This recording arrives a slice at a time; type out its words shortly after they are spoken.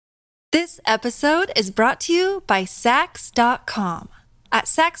This episode is brought to you by Sax.com. At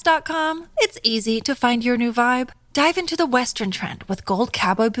Sax.com, it's easy to find your new vibe. Dive into the Western trend with gold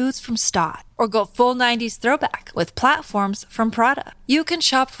cowboy boots from Stott, or go full 90s throwback with platforms from Prada. You can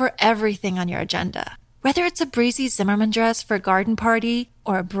shop for everything on your agenda, whether it's a breezy Zimmermann dress for a garden party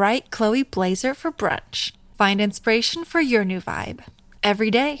or a bright Chloe blazer for brunch. Find inspiration for your new vibe every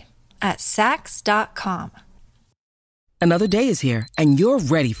day at Sax.com. Another day is here, and you're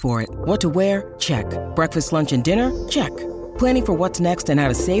ready for it. What to wear? Check. Breakfast, lunch, and dinner? Check. Planning for what's next and how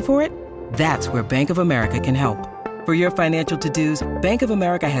to save for it? That's where Bank of America can help. For your financial to-dos, Bank of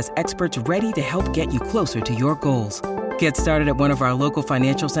America has experts ready to help get you closer to your goals. Get started at one of our local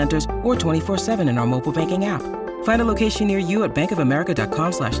financial centers or 24/7 in our mobile banking app. Find a location near you at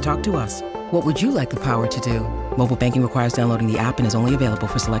bankofamerica.com/talktous. What would you like the power to do? Mobile banking requires downloading the app and is only available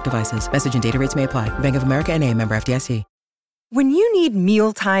for select devices. Message and data rates may apply. Bank of America N.A., member FDIC. When you need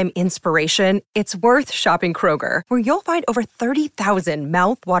mealtime inspiration, it's worth shopping Kroger, where you'll find over 30,000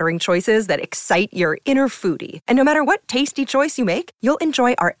 mouth-watering choices that excite your inner foodie. And no matter what tasty choice you make, you'll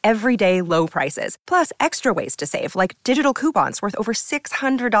enjoy our everyday low prices, plus extra ways to save, like digital coupons worth over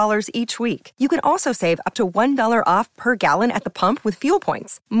 $600 each week. You can also save up to $1 off per gallon at the pump with fuel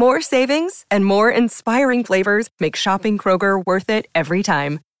points. More savings and more inspiring flavors make shopping Kroger worth it every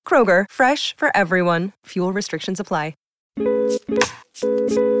time. Kroger, fresh for everyone. Fuel restrictions apply.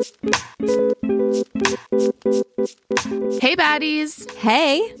 Hey baddies.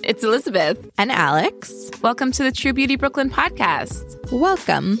 Hey. It's Elizabeth. And Alex. Welcome to the True Beauty Brooklyn podcast.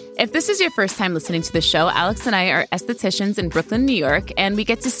 Welcome. If this is your first time listening to the show, Alex and I are estheticians in Brooklyn, New York, and we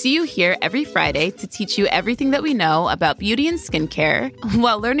get to see you here every Friday to teach you everything that we know about beauty and skincare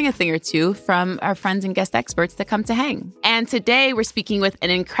while learning a thing or two from our friends and guest experts that come to hang. And today we're speaking with an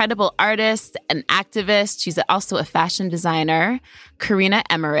incredible artist, an activist. She's also a fashion designer, Korina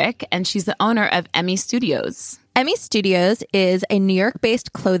Emmerich, and she's the owner of Emmy Studios. Emmy Studios is a New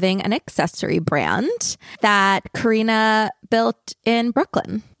York-based clothing and accessory brand that Korina built in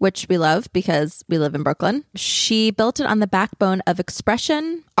Brooklyn, which we love because we live in Brooklyn. She built it on the backbone of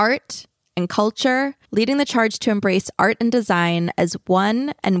expression, art, and culture, leading the charge to embrace art and design as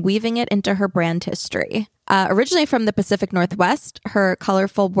one and weaving it into her brand history. Originally from the Pacific Northwest, her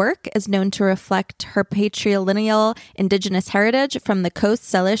colorful work is known to reflect her patrilineal indigenous heritage from the Coast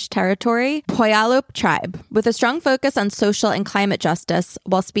Salish territory, Puyallup tribe, with a strong focus on social and climate justice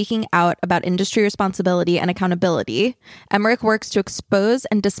while speaking out about industry responsibility and accountability. Emmerich works to expose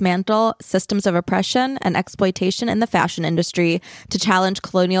and dismantle systems of oppression and exploitation in the fashion industry to challenge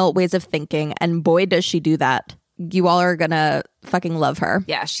colonial ways of thinking, and boy, does she do that. You all are gonna fucking love her.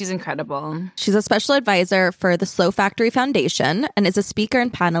 Yeah, she's incredible. She's a special advisor for the Slow Factory Foundation and is a speaker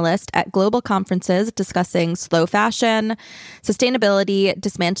and panelist at global conferences discussing slow fashion, sustainability,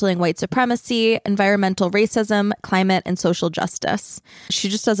 dismantling white supremacy, environmental racism, climate, and social justice. She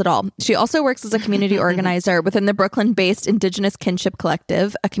just does it all. She also works as a community organizer within the Brooklyn-based Indigenous Kinship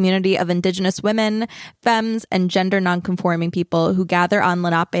Collective, a community of Indigenous women, femmes, and gender nonconforming people who gather on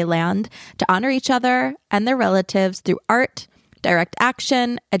Lenape land to honor each other and their relatives through art, direct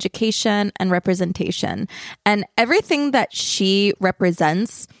action, education, and representation. And everything that she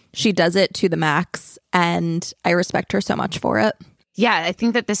represents, she does it to the max. And I respect her so much for it. Yeah, I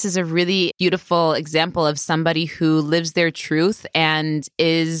think that this is a really beautiful example of somebody who lives their truth and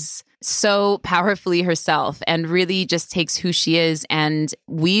is so powerfully herself and really just takes who she is and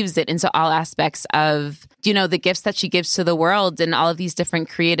weaves it into all aspects of, you know, the gifts that she gives to the world and all of these different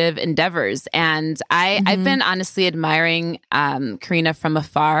creative endeavors. And I've been honestly admiring Korina from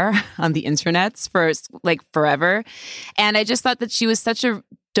afar on the internets for like forever. And I just thought that she was such a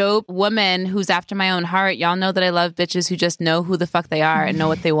dope woman who's after my own heart. Y'all know that I love bitches who just know who the fuck they are and know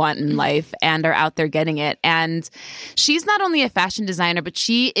what they want in life and are out there getting it. And she's not only a fashion designer, but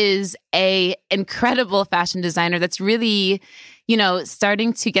she is a incredible fashion designer that's really, you know,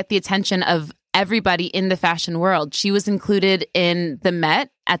 starting to get the attention of everybody in the fashion world. She was included in the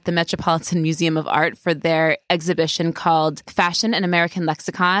Met at the Metropolitan Museum of Art for their exhibition called Fashion: An American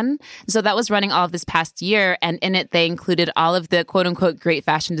Lexicon. So that was running all of this past year. And in it, they included all of the quote unquote great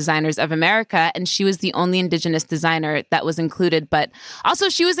fashion designers of America. And she was the only Indigenous designer that was included. But also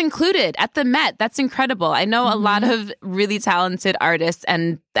she was included at the Met. That's incredible. I know a lot of really talented artists,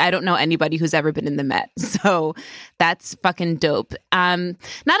 and I don't know anybody who's ever been in the Met. So that's fucking dope.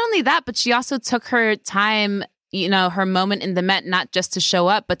 Not only that, but she also took her time her moment in the Met, not just to show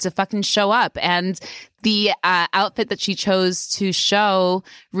up, but to fucking show up. And the outfit that she chose to show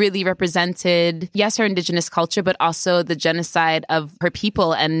really represented, yes, her indigenous culture, but also the genocide of her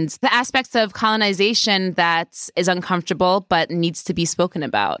people and the aspects of colonization that is uncomfortable, but needs to be spoken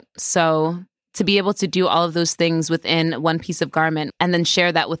about. So to be able to do all of those things within one piece of garment and then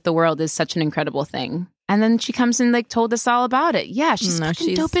share that with the world is such an incredible thing. And then she comes and told us all about it. Yeah, she's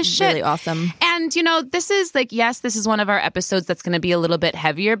fucking dope as shit. Really awesome. And, this is yes, this is one of our episodes that's going to be a little bit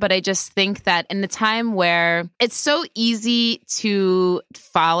heavier, but I just think that in a time where it's so easy to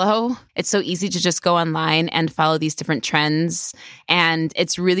follow, it's so easy to just go online and follow these different trends. And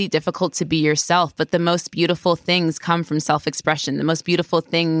it's really difficult to be yourself. But the most beautiful things come from self-expression, the most beautiful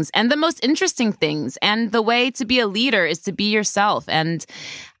things and the most interesting things. And the way to be a leader is to be yourself. And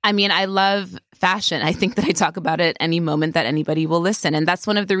I love fashion. I think that I talk about it any moment that anybody will listen. And that's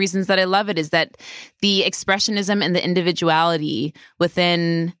one of the reasons that I love it, is that the expressionism and the individuality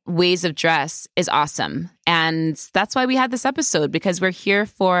within ways of dress is awesome. And that's why we had this episode, because we're here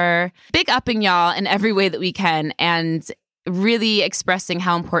for big upping y'all in every way that we can. And really expressing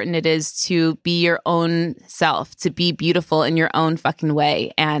how important it is to be your own self, to be beautiful in your own fucking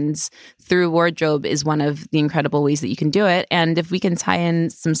way. And through wardrobe is one of the incredible ways that you can do it. And if we can tie in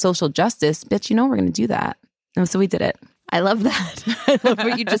some social justice, bitch, we're going to do that. And so we did it. I love that. I love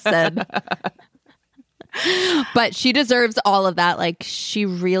what you just said. But she deserves all of that.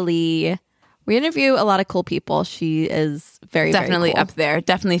 We interview a lot of cool people. She is definitely very cool. Up there.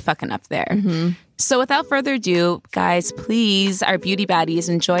 Definitely fucking up there. Mm-hmm. So without further ado, guys, please, our beauty baddies,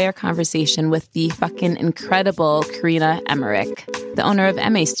 enjoy our conversation with the fucking incredible Korina Emmerich, the owner of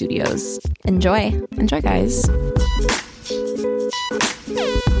MA Studios. Enjoy. Enjoy, guys.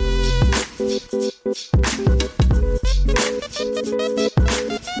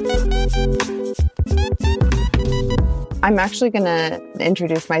 I'm actually going to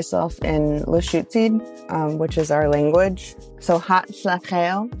introduce myself in Lushootseed, which is our language. So, hat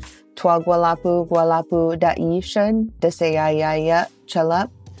shlachel, twagwalapu gwalapu daishan, desayaya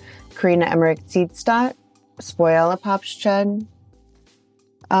chalap, Korina Emmerich Tiedstat, spoila popschen,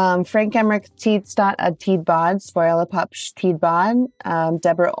 Frank Emmerich Tiedstat ad Tiedbad, spoila popsch Tiedbad,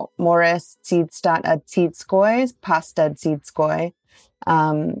 Deborah Morris Tiedstat ad Tiedskoy, pastad Tiedskoy,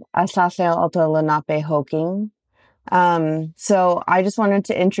 aslachel alto lenape hoking. So I just wanted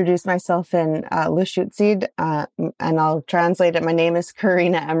to introduce myself in Lushootseed, and I'll translate it. My name is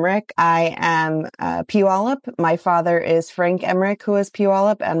Korina Emmerich. I am Puyallup. My father is Frank Emmerich, who is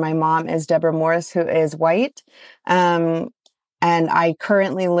Puyallup, and my mom is Deborah Morris, who is white. And I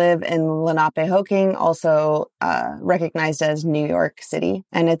currently live in Lenapehoking, also recognized as New York City.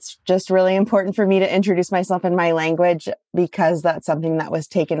 And it's just really important for me to introduce myself in my language, because that's something that was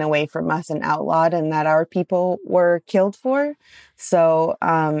taken away from us and outlawed, and that our people were killed for. So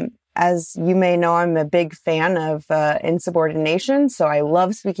as you may know, I'm a big fan of insubordination. So I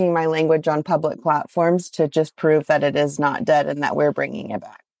love speaking my language on public platforms to just prove that it is not dead and that we're bringing it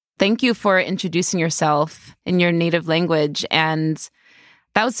back. Thank you for introducing yourself in your native language. And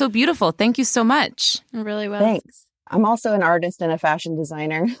that was so beautiful. Thank you so much. It really was. Thanks. I'm also an artist and a fashion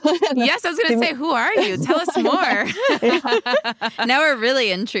designer. Yes, I was going to say, who are you? Tell us more. Now we're really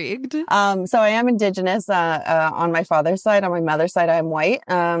intrigued. So I am Indigenous on my father's side. On my mother's side, I'm white.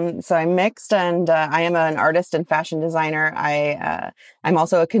 So I'm mixed, and I am an artist and fashion designer. I'm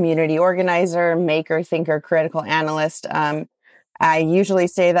also a community organizer, maker, thinker, critical analyst. I usually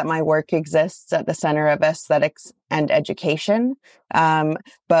say that my work exists at the center of aesthetics and education.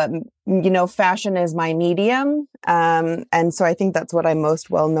 But, fashion is my medium. And so I think that's what I'm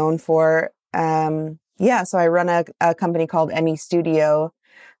most well known for. So I run a company called ME Studio.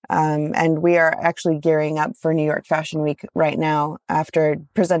 And we are actually gearing up for New York Fashion Week right now after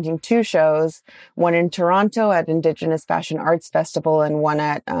presenting 2 shows, one in Toronto at Indigenous Fashion Arts Festival and one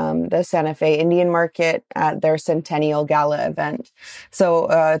at the Santa Fe Indian Market at their Centennial Gala event. So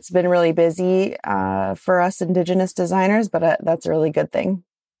it's been really busy for us Indigenous designers, but that's a really good thing.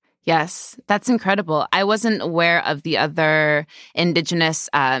 Yes, that's incredible. I wasn't aware of the other Indigenous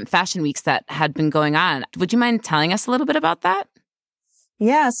fashion weeks that had been going on. Would you mind telling us a little bit about that?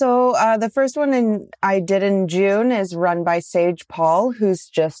 Yeah, so the first one I did in June is run by Sage Paul, who's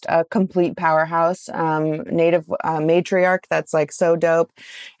just a complete powerhouse, native matriarch that's so dope.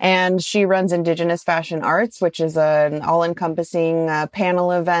 And she runs Indigenous Fashion Arts, which is an all-encompassing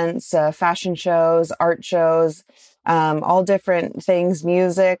panel events, fashion shows, art shows, all different things,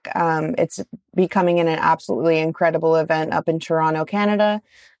 music. It's becoming an absolutely incredible event up in Toronto, Canada.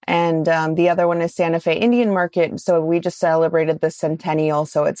 And the other one is Santa Fe Indian Market. So we just celebrated the centennial.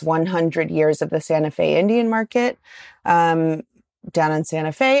 So it's 100 years of the Santa Fe Indian Market down in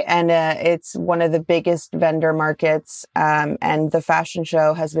Santa Fe. And it's one of the biggest vendor markets. And the fashion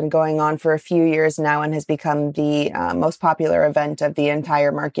show has been going on for a few years now and has become the most popular event of the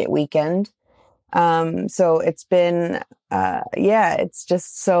entire market weekend. So it's been, it's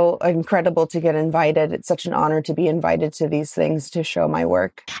just so incredible to get invited. It's such an honor to be invited to these things to show my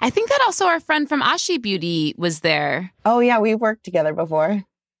work. I think that also our friend from Ashi Beauty was there. Oh yeah, we worked together before.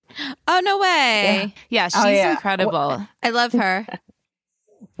 Oh, no way. Yeah, she's incredible. I love her.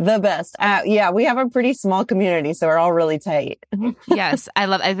 The best. We have a pretty small community, so we're all really tight. Yes,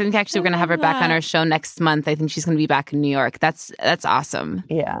 I think actually we're going to have her back on our show next month. I think she's going to be back in New York. That's awesome.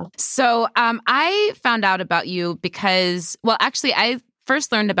 Yeah. So I found out about you because, well, actually, I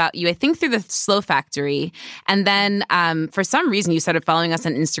first learned about you, I think, through the Slow Factory. And then for some reason, you started following us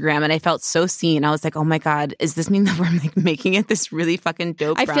on Instagram, and I felt so seen. I was like, oh my God, does this mean that we're like making it this really fucking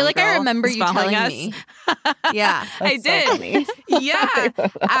dope I feel like I remember you telling us? me. Yeah. I did. Yeah.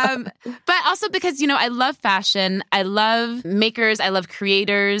 But also because, I love fashion. I love makers. I love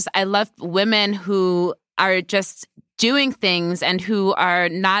creators. I love women who are just doing things and who are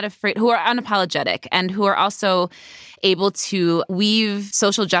not afraid, who are unapologetic, and who are also able to weave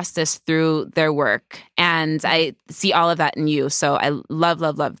social justice through their work. And I see all of that in you. So I love,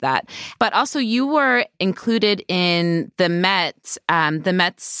 love, love that. But also you were included in the Met's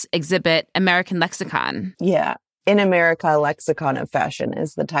exhibit, American Lexicon. Yeah. In America, Lexicon of Fashion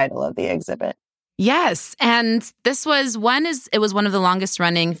is the title of the exhibit. Yes. And this was one of the longest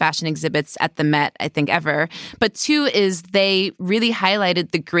running fashion exhibits at the Met, I think, ever. But two is they really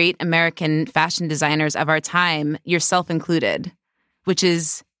highlighted the great American fashion designers of our time, yourself included, which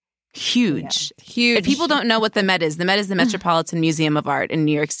is huge. Yeah. Huge. If people don't know what the Met is the Metropolitan Museum of Art in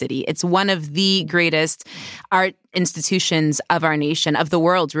New York City. It's one of the greatest art institutions of our nation, of the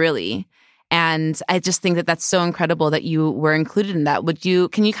world, really. And I just think that that's so incredible that you were included in that.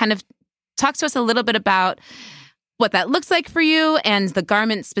 Can you kind of talk to us a little bit about what that looks like for you and the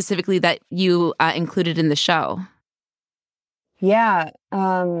garment specifically that you included in the show? Yeah.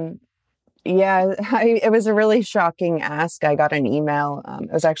 It was a really shocking ask. I got an email.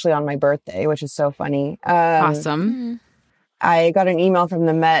 It was actually on my birthday, which is so funny. Awesome. I got an email from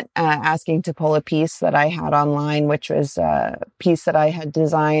the Met asking to pull a piece that I had online, which was a piece that I had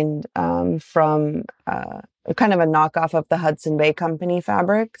designed from kind of a knockoff of the Hudson Bay Company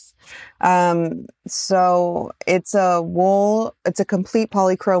fabrics. So it's a complete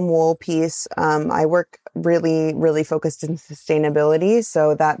polychrome wool piece. I work really, really focused in sustainability.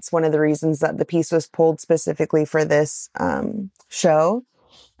 So that's one of the reasons that the piece was pulled specifically for this show.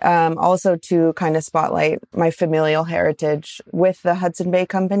 Also to kind of spotlight my familial heritage with the Hudson Bay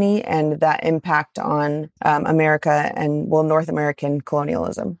Company and that impact on America and, North American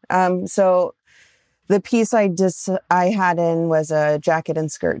colonialism. So the piece I had in was a jacket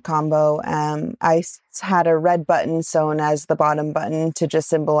and skirt combo. I had a red button sewn as the bottom button to just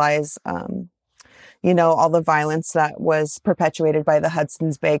symbolize, all the violence that was perpetuated by the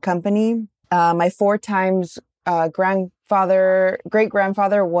Hudson's Bay Company. My 4 times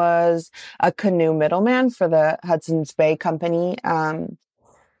great-grandfather was a canoe middleman for the Hudson's Bay Company.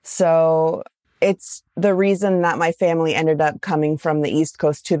 So it's the reason that my family ended up coming from the East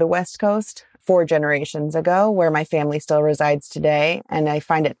Coast to the West Coast 4 generations ago, where my family still resides today. And I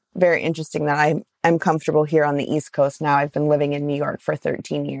find it very interesting that I'm comfortable here on the East Coast now. I've been living in New York for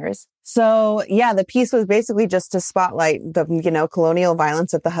 13 years. So yeah, the piece was basically just to spotlight the, colonial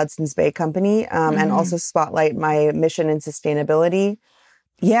violence at the Hudson's Bay Company, and also spotlight my mission in sustainability.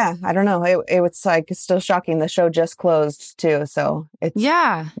 Yeah, I don't know. It was like still shocking. The show just closed too, so it's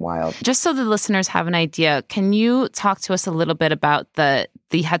wild. Just so the listeners have an idea, can you talk to us a little bit about the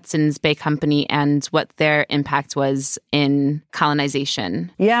Hudson's Bay Company and what their impact was in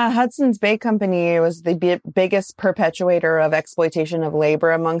colonization? Yeah, Hudson's Bay Company was the biggest perpetuator of exploitation of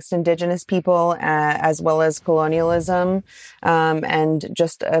labor amongst Indigenous people, as well as colonialism, and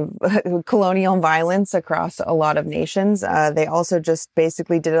just colonial violence across a lot of nations. They also just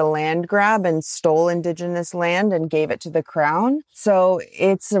basically did a land grab and stole Indigenous land and gave it to the crown. So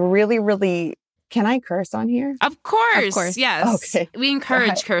it's a really, really... Can I curse on here? Of course. Yes. Okay. We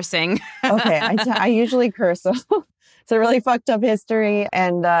encourage cursing. Okay. I usually curse. So It's a really fucked up history.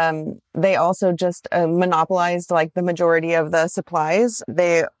 And they also just monopolized like the majority of the supplies.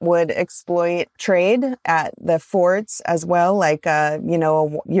 They would exploit trade at the forts as well. Like, a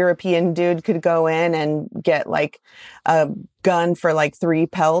European dude could go in and get like a gun for like 3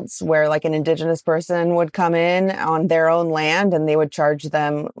 pelts, where like an indigenous person would come in on their own land and they would charge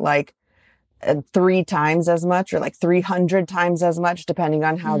them like 3 times as much or like 300 times as much, depending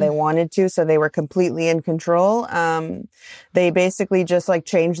on how they wanted to. So they were completely in control. They basically just like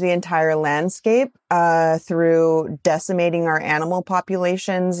changed the entire landscape through decimating our animal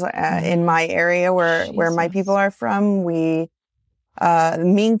populations. In my area where my people are from,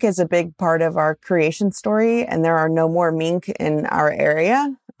 mink is a big part of our creation story, and there are no more mink in our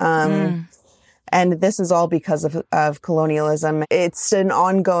area. And this is all because of colonialism. It's an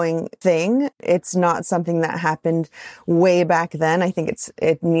ongoing thing. It's not something that happened way back then. I think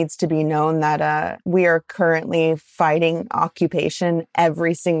it needs to be known that we are currently fighting occupation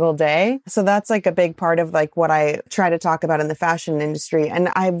every single day. So that's like a big part of like what I try to talk about in the fashion industry. And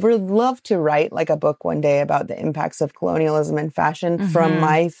I would love to write like a book one day about the impacts of colonialism in fashion from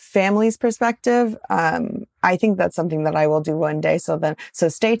my family's perspective. I think that's something that I will do one day. So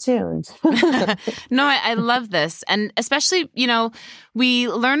stay tuned. No, I love this. And especially, we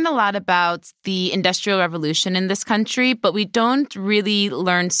learned a lot about the Industrial Revolution in this country, but we don't really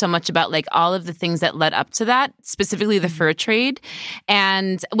learn so much about like all of the things that led up to that, specifically the fur trade.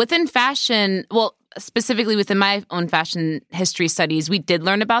 And within fashion, specifically within my own fashion history studies, we did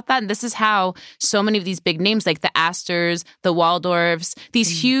learn about that. And this is how so many of these big names like the Astors, the Waldorfs,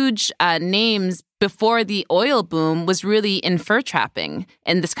 these huge names before the oil boom was really in fur trapping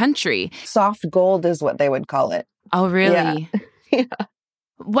in this country. Soft gold is what they would call it. Oh, really? Yeah.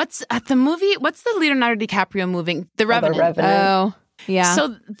 What's the Leonardo DiCaprio movie? The Revenant. The Revenant. Oh, yeah.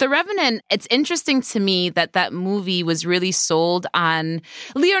 So The Revenant, it's interesting to me that movie was really sold on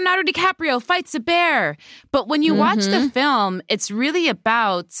Leonardo DiCaprio fights a bear. But when you watch the film, it's really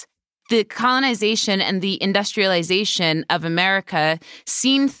about the colonization and the industrialization of America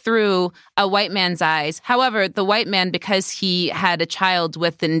seen through a white man's eyes. However, the white man, because he had a child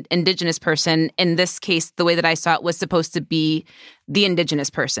with an indigenous person, in this case, the way that I saw it was supposed to be the indigenous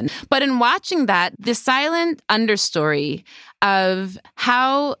person. But in watching that, the silent understory of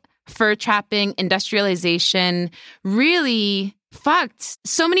how fur trapping, industrialization really fucked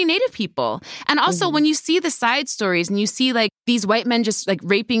so many Native people. And also when you see the side stories and you see like these white men just like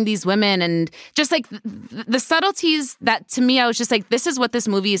raping these women and just like the subtleties that to me, I was just like, this is what this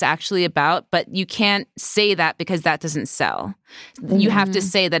movie is actually about, but you can't say that because that doesn't sell. You have to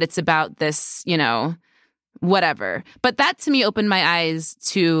say that it's about this, whatever. But that to me opened my eyes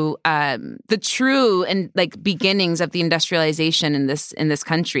to the true and like beginnings of the industrialization in this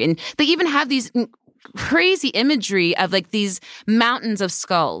country. And they even have these crazy imagery of like these mountains of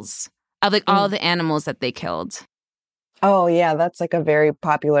skulls of like all the animals that they killed. Oh, yeah. That's like a very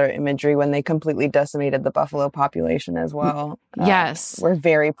popular imagery when they completely decimated the buffalo population as well. Yes. We're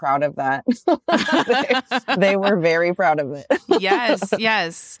very proud of that. they were very proud of it.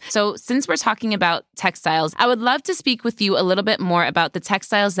 Yes. So since we're talking about textiles, I would love to speak with you a little bit more about the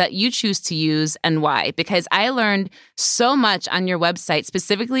textiles that you choose to use and why, because I learned so much on your website,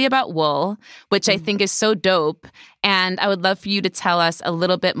 specifically about wool, which I think is so dope. And I would love for you to tell us a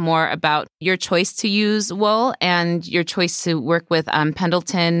little bit more about your choice to use wool and your choice to work with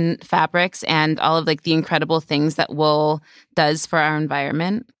Pendleton fabrics and all of like the incredible things that wool does for our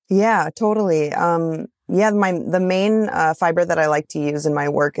environment. Yeah, totally. The main fiber that I like to use in my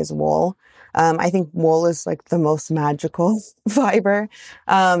work is wool. I think wool is like the most magical fiber.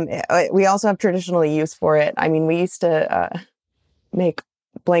 We also have traditional use for it. I mean, we used to make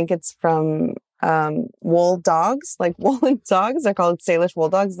blankets from wool dogs, like woolen dogs. They're called Salish wool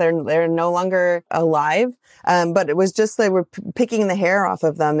dogs. They're no longer alive. But it was just they were picking the hair off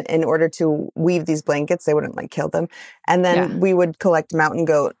of them in order to weave these blankets. They wouldn't like kill them. And then we would collect mountain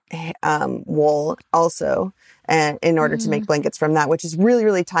goat wool also in order to make blankets from that, which is really,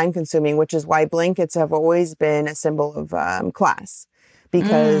 really time consuming, which is why blankets have always been a symbol of class.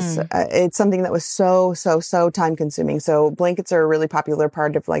 Because it's something that was so time consuming. So blankets are a really popular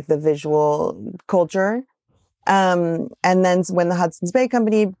part of like the visual culture. And then when the Hudson's Bay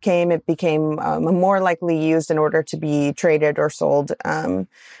Company came, it became more likely used in order to be traded or sold. And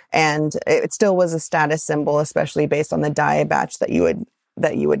it still was a status symbol, especially based on the dye batch that you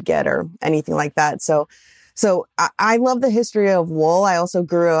would get or anything like that. So So I love the history of wool. I also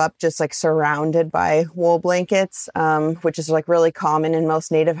grew up just like surrounded by wool blankets, which is like really common in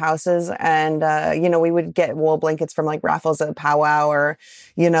most native houses. And, we would get wool blankets from like raffles at a powwow, or,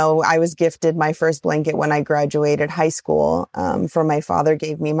 I was gifted my first blanket when I graduated high school, from my father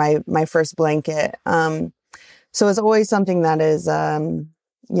gave me my first blanket. So it's always something that is,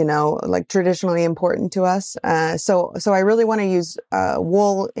 like traditionally important to us. So I really want to use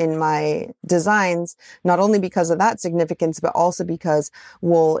wool in my designs, not only because of that significance, but also because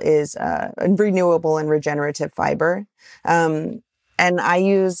wool is a renewable and regenerative fiber. And I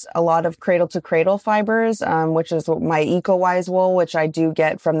use a lot of cradle to cradle fibers, which is my EcoWise wool, which I do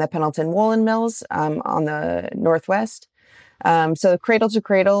get from the Pendleton Woolen Mills on the Northwest. So cradle to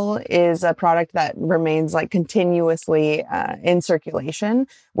cradle is a product that remains like continuously in circulation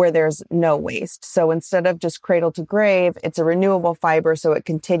where there's no waste. So instead of just cradle to grave, it's a renewable fiber. So it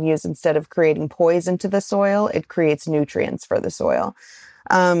continues, instead of creating poison to the soil, it creates nutrients for the soil.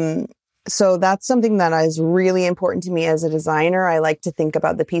 So that's something that is really important to me as a designer. I like to think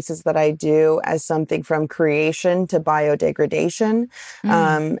about the pieces that I do as something from creation to biodegradation,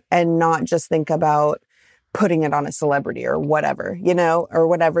 and not just think about putting it on a celebrity or whatever, or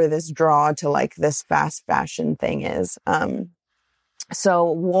whatever this draw to like this fast fashion thing is.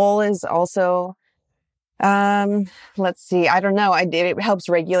 So wool is also, let's see, I don't know. It helps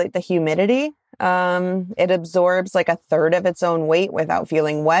regulate the humidity. It absorbs like a third of its own weight without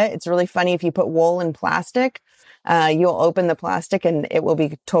feeling wet. It's really funny. If you put wool in plastic, you'll open the plastic and it will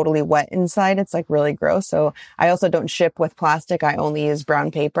be totally wet inside. It's like really gross. So I also don't ship with plastic. I only use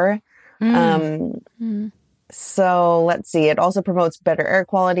brown paper. So let's see. It also promotes better air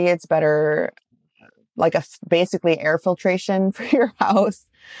quality. It's better, like basically air filtration for your house.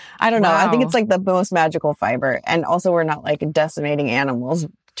 I don't know. I think it's like the most magical fiber. And also we're not like decimating animals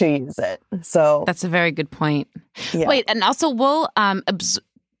to use it. So that's a very good point. Yeah. Wait, and also wool,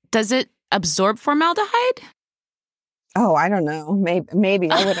 does it absorb formaldehyde? Oh, I don't know.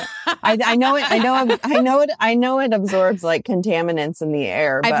 Maybe I would. I know it. I know it absorbs like contaminants in the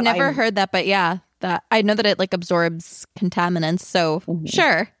air. I've never heard that, but yeah, that I know that it like absorbs contaminants. So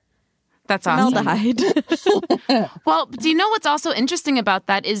sure. That's awesome. Formaldehyde. Well, do you know what's also interesting about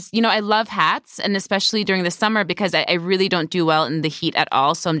that is, I love hats, and especially during the summer, because I really don't do well in the heat at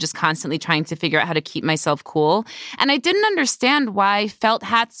all. So I'm just constantly trying to figure out how to keep myself cool. And I didn't understand why felt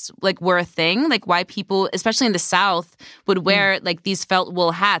hats like were a thing, like why people, especially in the South, would wear like these felt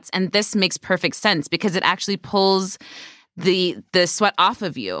wool hats. And this makes perfect sense because it actually pulls the sweat off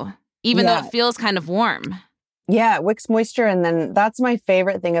of you, even though it feels kind of warm. Yeah, it wicks moisture. And then that's my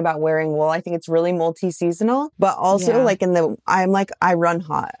favorite thing about wearing wool. I think it's really multi-seasonal, but also I run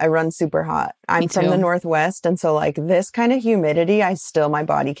hot. I run super hot. I'm from the Northwest. And so like this kind of humidity, my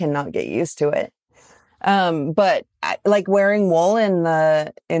body cannot get used to it. But like wearing wool in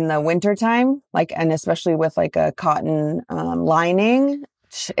the wintertime, like, and especially with like a cotton, lining,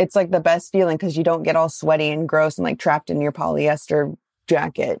 it's like the best feeling because you don't get all sweaty and gross and like trapped in your polyester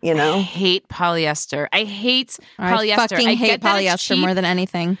jacket, I hate polyester. I hate polyester. I fucking hate polyester more than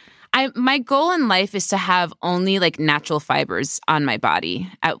anything. My goal in life is to have only like natural fibers on my body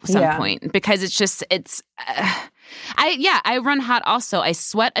at some point because I run hot also. I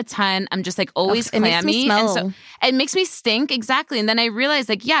sweat a ton. I'm just like always clammy. It makes me smell. And so it makes me stink. Exactly. And then I realized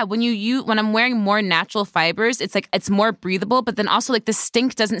like, when I'm wearing more natural fibers, it's like, it's more breathable, but then also like the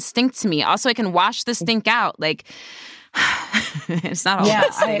stink doesn't stink to me. Also, I can wash the stink out. Like, it's not all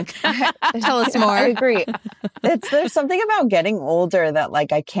that stink. Tell us more. I agree. There's something about getting older that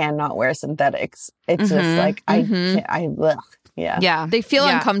like I cannot wear synthetics. It's just like They feel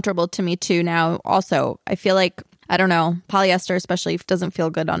uncomfortable to me too now. Also, I feel like I don't know, polyester especially doesn't feel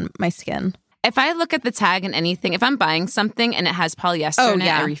good on my skin. If I look at the tag in anything, if I'm buying something and it has polyester in it,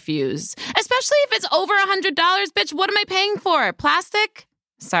 I refuse. Especially if it's over $100, bitch. What am I paying for? Plastic?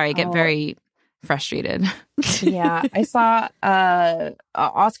 Sorry, I get very frustrated. Yeah, I saw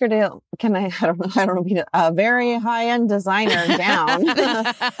Oscar De I don't know, a very high-end designer gown.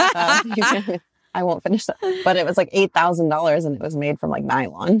 I won't finish that, but it was like $8,000 and it was made from like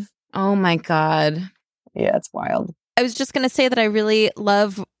nylon. Oh my God. Yeah, it's wild. I was just going to say that I really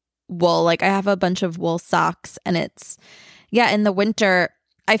love wool. Like I have a bunch of wool socks and it's, in the winter,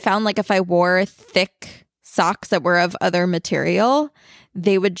 I found like if I wore thick socks that were of other material,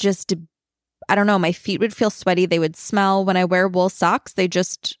 they would just, I don't know, my feet would feel sweaty. They would smell. When I wear wool socks, they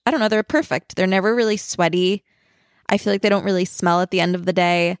just, I don't know, they're perfect. They're never really sweaty. I feel like they don't really smell at the end of the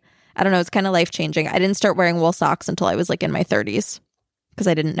day. I don't know. It's kind of life-changing. I didn't start wearing wool socks until I was like in my 30s because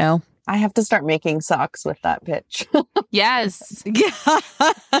I didn't know. I have to start making socks with that pitch. Yes.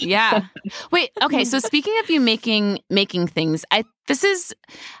 Yeah. Wait, okay. So speaking of you making things, this is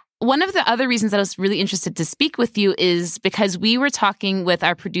one of the other reasons that I was really interested to speak with you is because we were talking with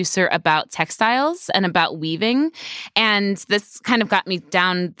our producer about textiles and about weaving. And this kind of got me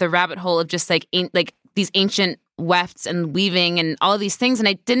down the rabbit hole of just like these ancient wefts and weaving and all of these things. And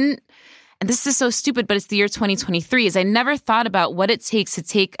and this is so stupid, but it's the year 2023, is I never thought about what it takes to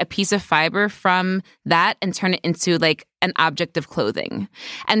take a piece of fiber from that and turn it into like an object of clothing.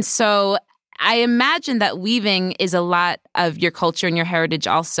 And so I imagine that weaving is a lot of your culture and your heritage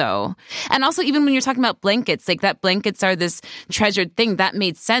also. And also, even when you're talking about blankets, like that blankets are this treasured thing, that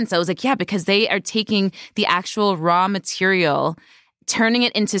made sense. I was like, yeah, because they are taking the actual raw material, turning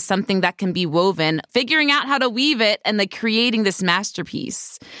it into something that can be woven, figuring out how to weave it, and like creating this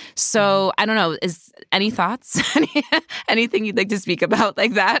masterpiece. So I don't know, any thoughts? Anything you'd like to speak about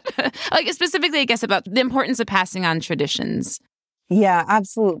like that? Like specifically, I guess, about the importance of passing on traditions. Yeah,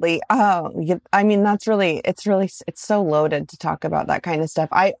 absolutely. I mean, it's so loaded to talk about that kind of stuff.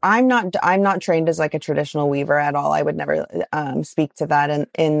 I'm not trained as like a traditional weaver at all. I would never speak to that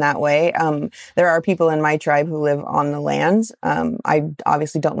in that way. There are people in my tribe who live on the lands. I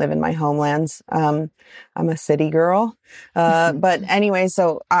obviously don't live in my homelands. I'm a city girl. But anyway,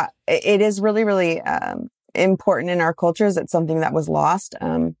 so it is really, really important in our cultures. It's something that was lost.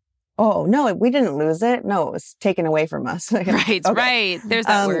 Oh, no, we didn't lose it. No, it was taken away from us. Right, okay. Right. There's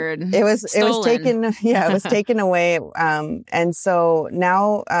that word. It was taken. Yeah, it was taken away. And so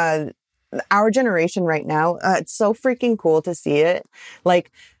now, our generation right now, it's so freaking cool to see it.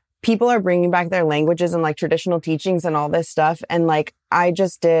 Like, people are bringing back their languages and like traditional teachings and all this stuff. And like, I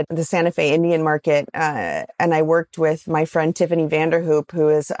just did the Santa Fe Indian Market, and I worked with my friend Tiffany Vanderhoop, who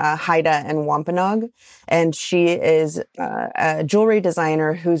is Haida and Wampanoag, and she is a jewelry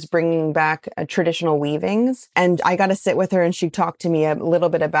designer who's bringing back traditional weavings. And I got to sit with her, and she talked to me a little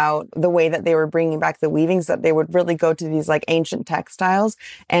bit about the way that they were bringing back the weavings, that they would really go to these like ancient textiles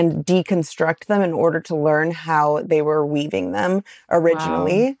and deconstruct them in order to learn how they were weaving them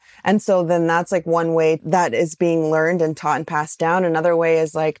originally. Wow. And so then that's like one way that is being learned and taught and passed down. Another way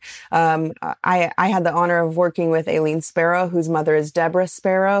is like, I had the honor of working with Aileen Sparrow, whose mother is Deborah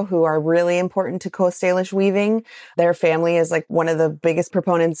Sparrow, who are really important to Coast Salish weaving. Their family is like one of the biggest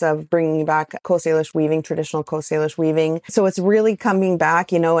proponents of bringing back Coast Salish weaving, traditional Coast Salish weaving. So it's really coming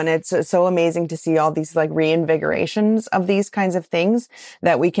back, and it's so amazing to see all these like reinvigorations of these kinds of things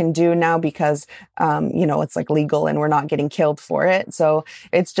that we can do now because, it's like legal and we're not getting killed for it. So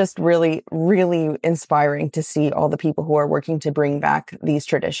it's just really, really inspiring to see all the people who are working to bring back these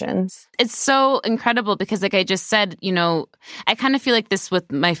traditions. It's so incredible because like I just said, I kind of feel like this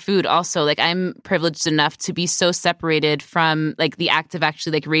with my food also. Like I'm privileged enough to be so separated from like the act of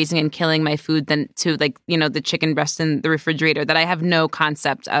actually like raising and killing my food than to like, the chicken breast in the refrigerator that I have no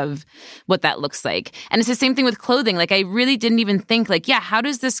concept of what that looks like. And it's the same thing with clothing. Like I really didn't even think like, yeah, how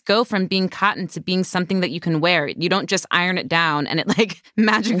does this go from being cotton to being something that you can wear? You don't just iron it down and it like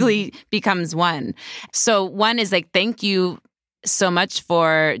magically becomes one. So one is like, thank you so much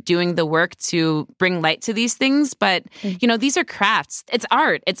for doing the work to bring light to these things. But, these are crafts. It's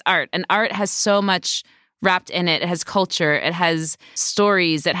art. And art has so much wrapped in it. It has culture. It has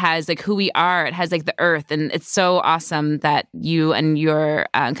stories. It has like who we are. It has like the earth. And it's so awesome that you and your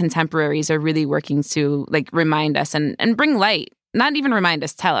contemporaries are really working to like remind us and bring light. Not even remind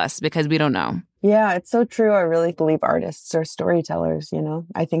us, tell us, because we don't know. Yeah, it's so true. I really believe artists are storytellers,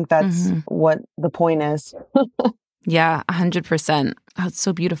 I think that's what the point is. Yeah, 100%. Oh, it's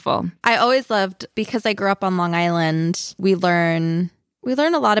so beautiful. I always loved, because I grew up on Long Island, we learn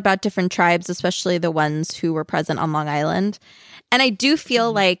a lot about different tribes, especially the ones who were present on Long Island. And I do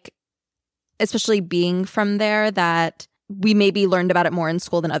feel like, especially being from there, that we maybe learned about it more in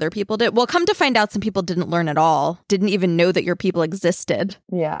school than other people did. Well, come to find out, some people didn't learn at all, didn't even know that your people existed.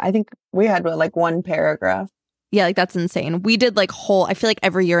 Yeah, I think we had like one paragraph. Yeah, like that's insane. We did like I feel like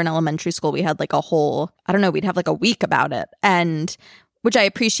every year in elementary school, we had like we'd have like a week about it. And which I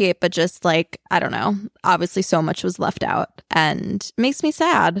appreciate, but just like, I don't know, obviously so much was left out and it makes me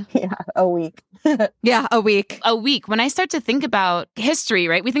sad. Yeah, a week. Yeah, a week. A week. When I start to think about history,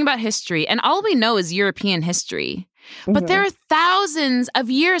 right? We think about history and all we know is European history. But there are thousands of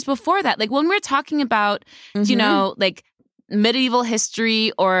years before that. Like when we're talking about, like medieval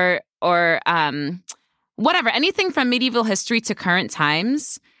history or whatever, anything from medieval history to current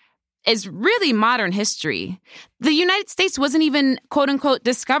times is really modern history. The United States wasn't even, quote unquote,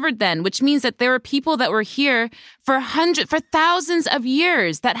 discovered then, which means that there were people that were here for thousands of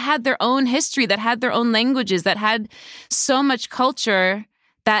years that had their own history, that had their own languages, that had so much culture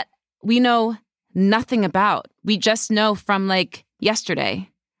that we know nothing about. We just know from like yesterday.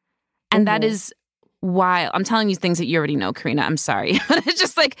 And that is wild. I'm telling you things that you already know, Korina. I'm sorry. But it's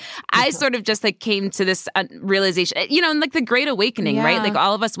just like, I sort of just like came to this realization, you know, and like the Great Awakening, right? Like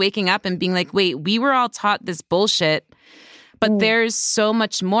all of us waking up and being like, wait, we were all taught this bullshit, but there's so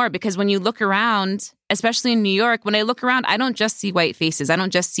much more. Because when you look around, especially in New York, when I look around, I don't just see white faces. I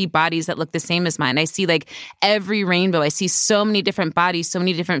don't just see bodies that look the same as mine. I see like every rainbow. I see so many different bodies, so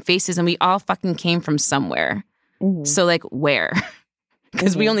many different faces, and we all fucking came from somewhere. So like where?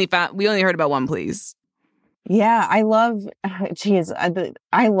 Because we only heard about one place. Yeah, I love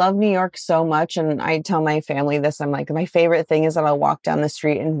New York so much. And I tell my family this, I'm like, my favorite thing is that I'll walk down the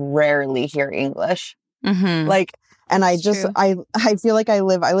street and rarely hear English. Like, and I feel like I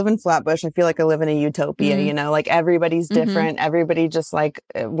live in Flatbush. I feel like I live in a utopia, you know, like everybody's different. Everybody just like,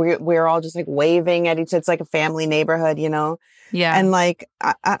 we're all just like waving at each other. It's like a family neighborhood, you know? Yeah. And like,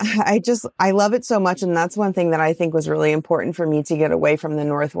 I love it so much. And that's one thing that I think was really important for me to get away from the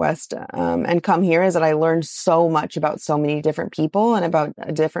Northwest, and come here, is that I learned so much about so many different people and about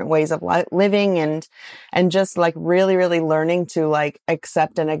different ways of living, and just like really, really learning to like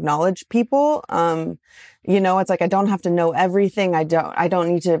accept and acknowledge people. You know, it's like, I don't have to know everything. I don't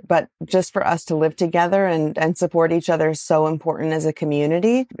need to, but just for us to live together and support each other is so important as a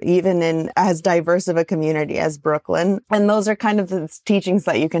community, even in as diverse of a community as Brooklyn. And those are kind of the teachings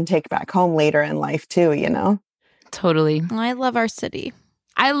that you can take back home later in life too, you know? Totally. I love our city.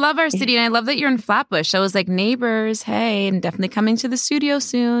 I love our city, and I love that you're in Flatbush. I was like, neighbors, hey, I'm definitely coming to the studio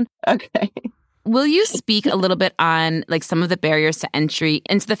soon. Okay. Will you speak a little bit on like some of the barriers to entry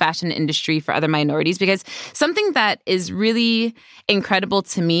into the fashion industry for other minorities? Because something that is really incredible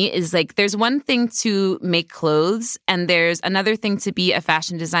to me is like, there's one thing to make clothes, and there's another thing to be a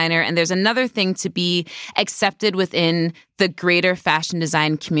fashion designer, and there's another thing to be accepted within the greater fashion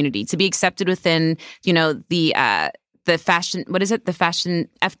design community, to be accepted within, you know, the fashion, what is it? The fashion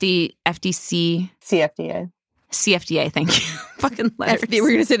FDC? CFDA. CFDA, thank you. Fucking letters. We're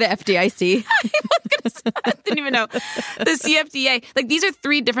going to say the FDIC. I didn't even know. The CFDA. Like, these are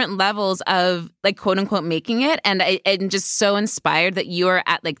 3 different levels of, like, quote unquote, making it. And I'm just so inspired that you are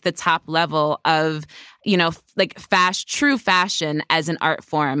at, like, the top level of, you know, like true fashion as an art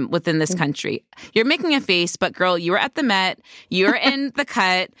form within this country. You're making a face, but girl, you were at the Met. You're in the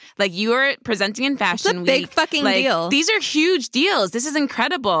Cut. Like, you were presenting in Fashion Week. It's a big fucking deal. These are huge deals. This is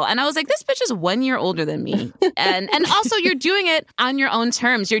incredible. And I was like, this bitch is 1 year older than me. And also, you're doing it on your own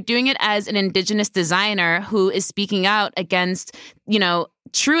terms. You're doing it as an Indigenous designer who is speaking out against, you know,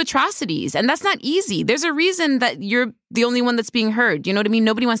 true atrocities. And that's not easy. There's a reason that you're the only one that's being heard. You know what I mean?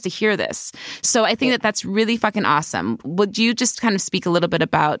 Nobody wants to hear this. So I think that that's really fucking awesome. Would you just kind of speak a little bit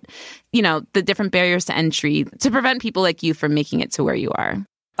about, you know, the different barriers to entry to prevent people like you from making it to where you are?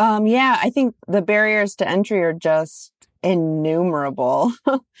 Yeah, I think the barriers to entry are just innumerable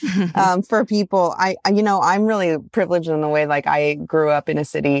for people. I'm really privileged in the way, like, I grew up in a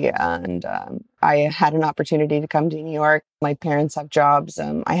city, and I had an opportunity to come to New York. My parents have jobs.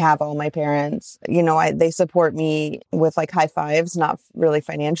 I have all my parents. You know, they support me with like high fives, not really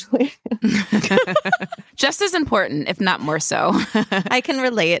financially. Just as important, if not more so. I can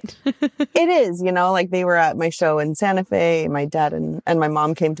relate. It is, you know, like they were at my show in Santa Fe. My dad and my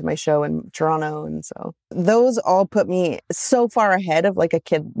mom came to my show in Toronto. And so those all put me so far ahead of like a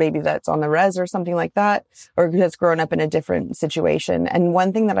kid maybe that's on the res or something like that, or that's grown up in a different situation. And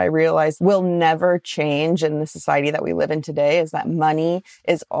one thing that I realized will never change in the society that we live in today is that money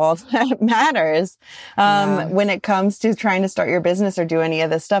is all that matters. When it comes to trying to start your business or do any of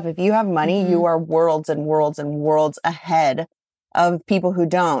this stuff, if you have money, you are worlds and worlds and worlds ahead of people who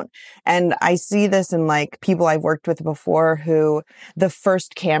don't. And I see this in like people I've worked with before who the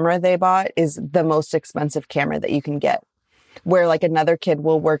first camera they bought is the most expensive camera that you can get, where like another kid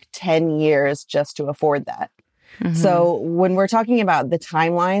will work 10 years just to afford that. So when we're talking about the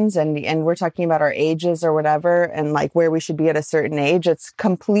timelines and we're talking about our ages or whatever, and like where we should be at a certain age, it's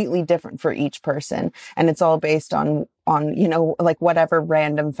completely different for each person. And it's all based on, you know, like whatever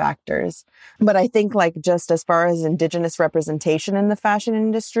random factors. But I think like just as far as Indigenous representation in the fashion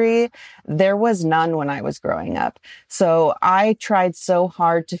industry, there was none when I was growing up. So I tried so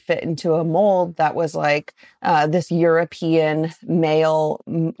hard to fit into a mold that was like this European male,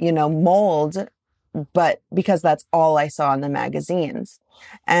 you know, mold, but because that's all I saw in the magazines.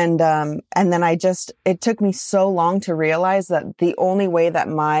 And then it took me so long to realize that the only way that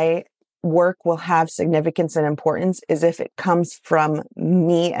my work will have significance and importance is if it comes from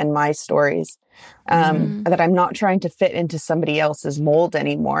me and my stories, that I'm not trying to fit into somebody else's mold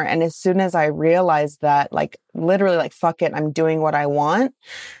anymore. And as soon as I realized that, like literally like, fuck it, I'm doing what I want,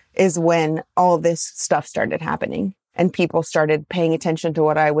 is when all this stuff started happening and people started paying attention to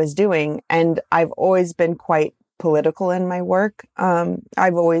what I was doing. And I've always been quite political in my work.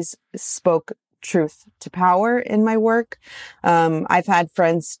 I've always spoke truth to power in my work. I've had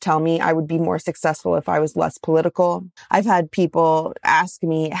friends tell me I would be more successful if I was less political. I've had people ask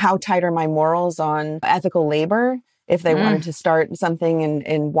me how tight are my morals on ethical labor if they wanted to start something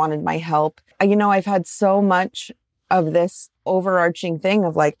and wanted my help. You know, I've had so much of this overarching thing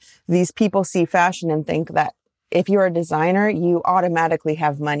of like, these people see fashion and think that if you're a designer, you automatically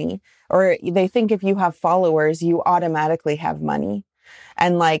have money, or they think if you have followers, you automatically have money.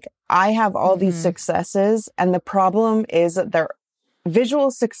 And like, I have all these successes, and the problem is that they're visual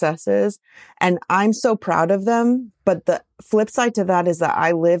successes and I'm so proud of them. But the flip side to that is that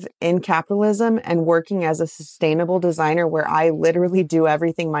I live in capitalism and working as a sustainable designer where I literally do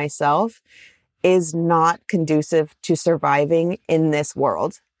everything myself is not conducive to surviving in this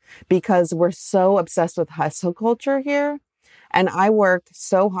world, because we're so obsessed with hustle culture here. And I work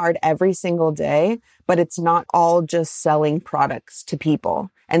so hard every single day, but it's not all just selling products to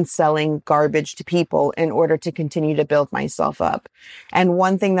people and selling garbage to people in order to continue to build myself up. And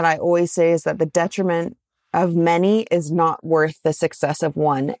one thing that I always say is that the detriment of many is not worth the success of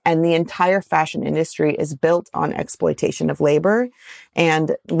one. And the entire fashion industry is built on exploitation of labor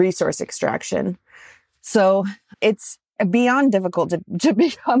and resource extraction. So it's beyond difficult to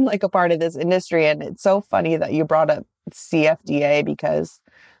become like a part of this industry. And it's so funny that you brought up CFDA, because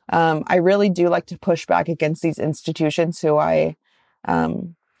I really do like to push back against these institutions who I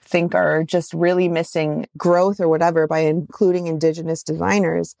think are just really missing growth or whatever by including Indigenous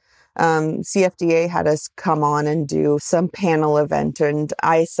designers. CFDA had us come on and do some panel event. And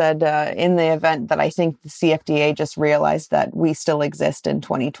I said in the event that I think the CFDA just realized that we still exist in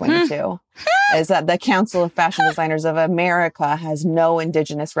 2022. Is that the Council of Fashion Designers of America has no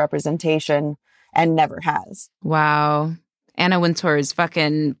Indigenous representation and never has. Wow. Anna Wintour's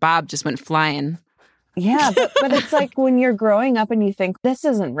fucking Bob just went flying. Yeah, but it's like when you're growing up and you think, this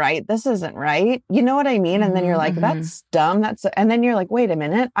isn't right. This isn't right. You know what I mean? And then you're like, that's dumb. And then you're like, wait a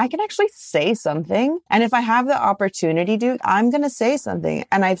minute, I can actually say something. And if I have the opportunity to, I'm going to say something.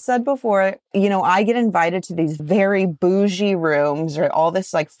 And I've said before, you know, I get invited to these very bougie rooms or all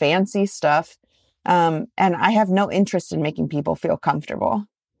this like fancy stuff. And I have no interest in making people feel comfortable.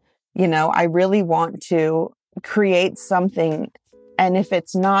 You know, I really want to create something. And if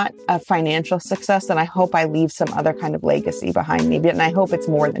it's not a financial success, then I hope I leave some other kind of legacy behind me. And I hope it's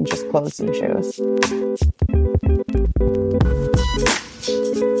more than just clothes and shoes.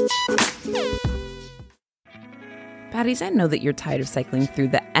 Baddies, I know that you're tired of cycling through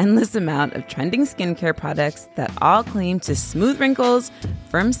the endless amount of trending skincare products that all claim to smooth wrinkles,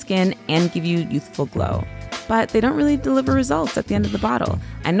 firm skin, and give you youthful glow. But they don't really deliver results at the end of the bottle.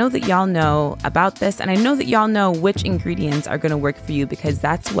 I know that y'all know about this, and I know that y'all know which ingredients are going to work for you, because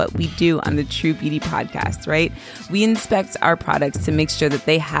that's what we do on the True Beauty podcast, right? We inspect our products to make sure that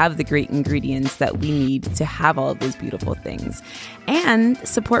they have the great ingredients that we need to have all of those beautiful things. And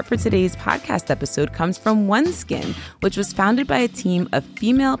support for today's podcast episode comes from OneSkin, which was founded by a team of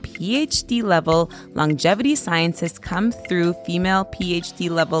female PhD-level longevity scientists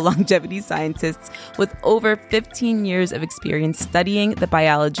with over 15 years of experience studying the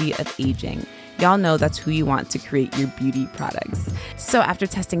biology of aging. Y'all know that's who you want to create your beauty products. So after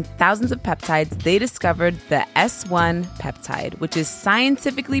testing thousands of peptides, they discovered the S1 peptide, which is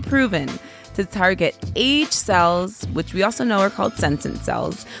scientifically proven to target age cells, which we also know are called senescent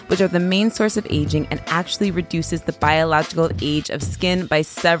cells, which are the main source of aging and actually reduces the biological age of skin by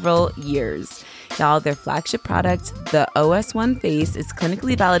several years. Y'all, their flagship product, the OS1 Face, is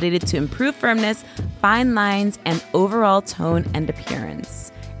clinically validated to improve firmness, fine lines, and overall tone and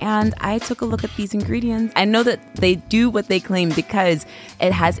appearance. And I took a look at these ingredients. I know that they do what they claim because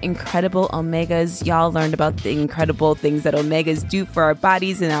it has incredible omegas. Y'all learned about the incredible things that omegas do for our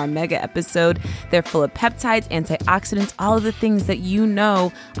bodies in our omega episode. They're full of peptides, antioxidants, all of the things that you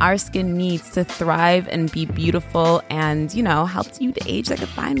know our skin needs to thrive and be beautiful and, you know, helps you to age like a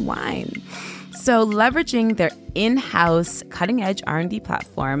fine wine. So leveraging their in-house cutting-edge R&D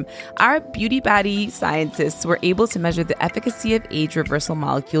platform, our beauty baddie scientists were able to measure the efficacy of age reversal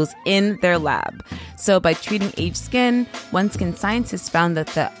molecules in their lab. So by treating aged skin, OneSkin scientists found that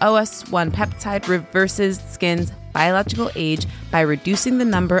the OS1 peptide reverses skin's biological age by reducing the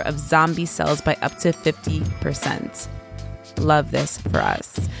number of zombie cells by up to 50%. Love this for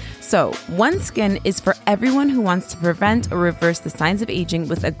us. So, OneSkin is for everyone who wants to prevent or reverse the signs of aging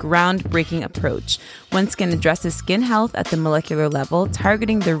with a groundbreaking approach. OneSkin addresses skin health at the molecular level,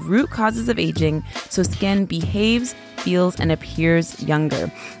 targeting the root causes of aging so skin behaves, feels and appears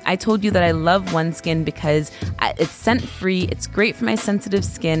younger. I told you that I love OneSkin because it's scent-free. It's great for my sensitive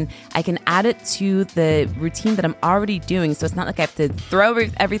skin. I can add it to the routine that I'm already doing, so it's not like I have to throw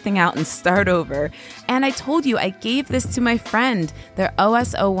everything out and start over. And I told you I gave this to my friend, their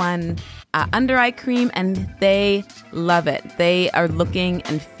OS01 under eye cream, and they love it. They are looking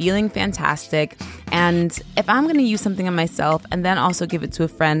and feeling fantastic. And if I'm going to use something on myself and then also give it to a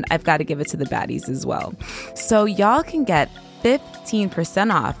friend, I've got to give it to the baddies as well. So y'all can get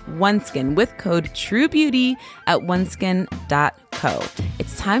 15% off OneSkin with code TRUEBEAUTY at oneskin.co.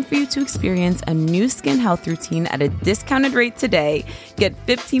 It's time for you to experience a new skin health routine at a discounted rate today. Get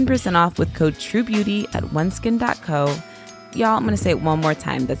 15% off with code TRUEBEAUTY at oneskin.co. Y'all, I'm going to say it one more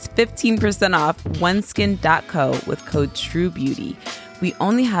time. That's 15% off oneskin.co with code TRUEBEAUTY. We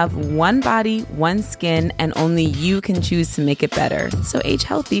only have one body, one skin, and only you can choose to make it better. So age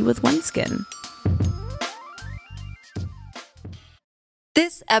healthy with OneSkin.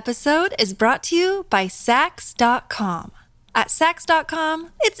 This episode is brought to you by Sax.com. At Sax.com,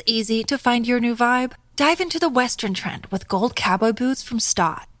 it's easy to find your new vibe. Dive into the Western trend with gold cowboy boots from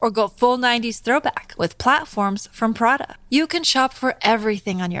Stott, or go full 90s throwback with platforms from Prada. You can shop for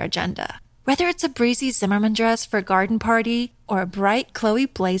everything on your agenda, whether it's a breezy Zimmermann dress for a garden party or a bright Chloe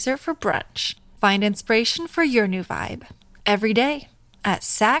blazer for brunch. Find inspiration for your new vibe every day at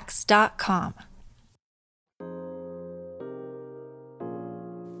Sax.com.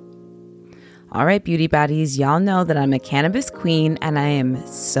 All right, beauty baddies, y'all know that I'm a cannabis queen, and I am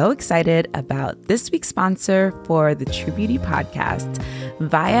so excited about this week's sponsor for the True Beauty podcast,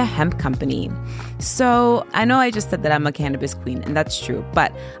 Via Hemp Company. So I know I just said that I'm a cannabis queen, and that's true,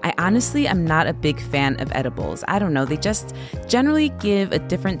 but I honestly am not a big fan of edibles. I don't know, they just generally give a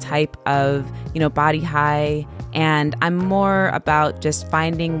different type of, body high, and I'm more about just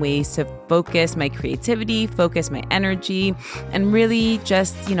finding ways to focus my creativity, focus my energy, and really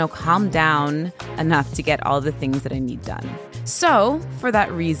just, calm down enough to get all the things that I need done. So for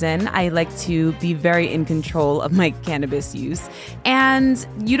that reason, I like to be very in control of my cannabis use. And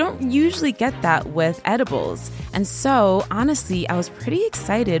you don't usually get that with edibles. And so honestly, I was pretty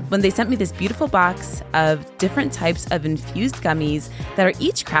excited when they sent me this beautiful box of different types of infused gummies that are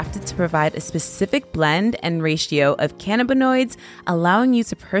each crafted to provide a specific blend and ratio of cannabinoids, allowing you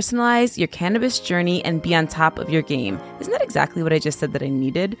to personalize your cannabis journey and be on top of your game. Isn't that exactly what I just said that I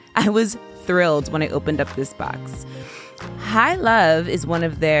needed? I was thrilled when I opened up this box. High Love is one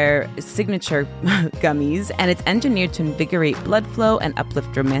of their signature gummies, and it's engineered to invigorate blood flow and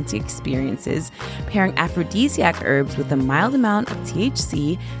uplift romantic experiences. Pairing aphrodisiac herbs with a mild amount of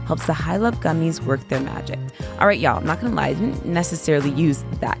THC helps the High Love gummies work their magic. All right, y'all, I'm not going to lie, I didn't necessarily use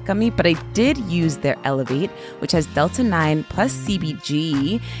that gummy, but I did use their Elevate, which has Delta 9 plus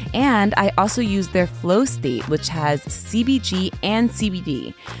CBG, and I also used their Flow State, which has CBG and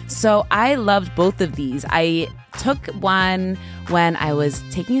CBD. So I loved both of these. I took one when I was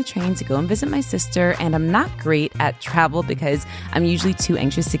taking a train to go and visit my sister, and I'm not great at travel because I'm usually too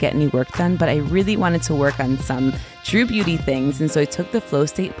anxious to get any work done, but I really wanted to work on some True Beauty things, and so I took the Flow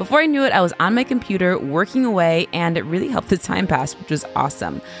State. Before I knew it, I was on my computer working away, and it really helped the time pass, which was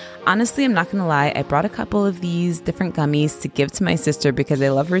awesome. Honestly, I'm not going to lie, I brought a couple of these different gummies to give to my sister because I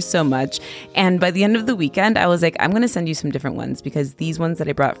love her so much. And by the end of the weekend, I was like, I'm going to send you some different ones because these ones that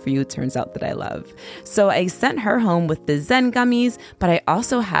I brought for you turns out that I love. So I sent her home with the Zen gummies, but I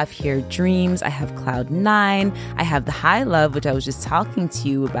also have here Dreams, I have Cloud 9, I have the High Love, which I was just talking to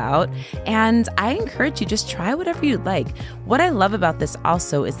you about. And I encourage you, just try whatever you'd like. What I love about this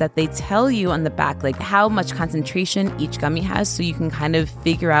also is that they tell you on the back, like how much concentration each gummy has, so you can kind of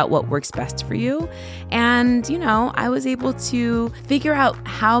figure out what works best for you. And, I was able to figure out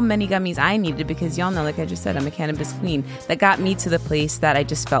how many gummies I needed because y'all know, like I just said, I'm a cannabis queen. That got me to the place that I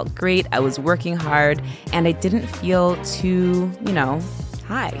just felt great. I was working hard and I didn't feel too,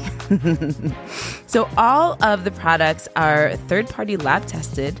 high. So all of the products are third-party lab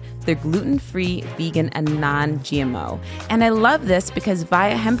tested. They're gluten-free, vegan, and non-GMO. And I love this because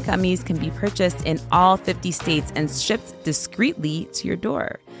Via Hemp Gummies can be purchased in all 50 states and shipped discreetly to your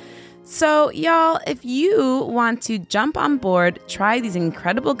door. So, y'all, if you want to jump on board, try these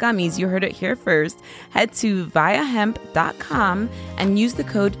incredible gummies, you heard it here first, head to viahemp.com and use the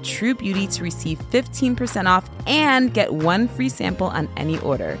code TRUEBEAUTY to receive 15% off and get one free sample on any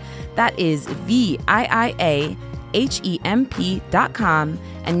order. That is VIIAHEMP.com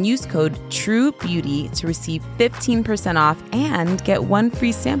and use code TRUEBEAUTY to receive 15% off and get one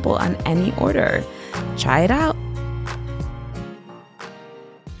free sample on any order. Try it out.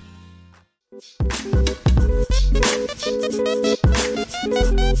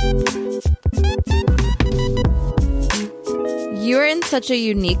 You're in such a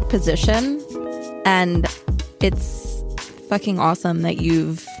unique position, and it's fucking awesome that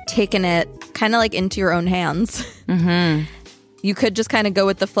you've taken it kind of like into your own hands. Mm-hmm. You could just kind of go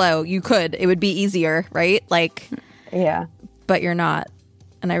with the flow. You could. It would be easier, right? Like, yeah. But you're not.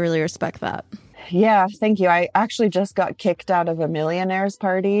 And I really respect that. Yeah, thank you. I actually just got kicked out of a millionaire's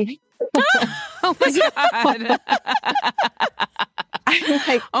party. Oh my God. I'm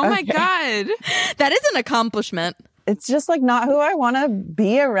like, oh my okay. God. That is an accomplishment. It's just like not who I want to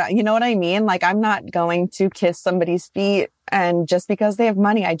be around. You know what I mean? Like, I'm not going to kiss somebody's feet. And just because they have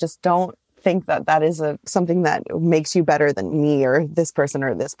money, I just don't think that that is something that makes you better than me or this person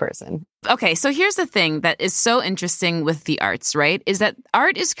or this person. Okay, so here's the thing that is so interesting with the arts, right? Is that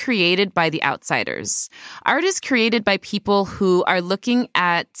art is created by the outsiders. Art is created by people who are looking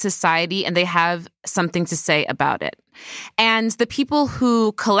at society and they have something to say about it. And the people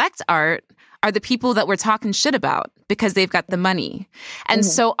who collect art are the people that we're talking shit about because they've got the money. And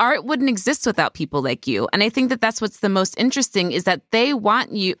so art wouldn't exist without people like you. And I think that that's what's the most interesting is that they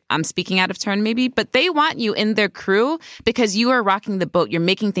want you, I'm speaking out of turn maybe, but they want you in their crew because you are rocking the boat. You're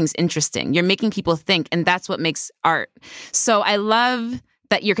making things interesting. You're making people think. And that's what makes art. So I love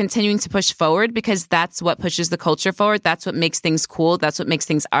that you're continuing to push forward because that's what pushes the culture forward. That's what makes things cool. That's what makes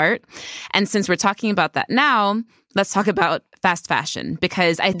things art. And since we're talking about that now, let's talk about fast fashion,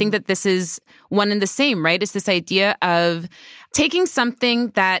 because I think that this is one and the same, right? It's this idea of taking something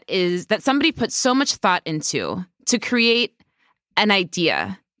that somebody put so much thought into to create an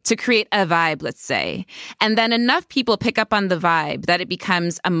idea, to create a vibe, let's say. And then enough people pick up on the vibe that it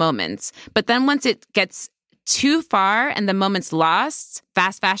becomes a moment. But then once it gets too far and the moment's lost,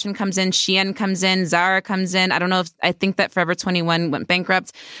 fast fashion comes in, Shein comes in, Zara comes in. I think that Forever 21 went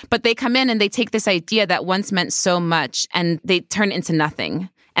bankrupt, but they come in and they take this idea that once meant so much and they turn it into nothing.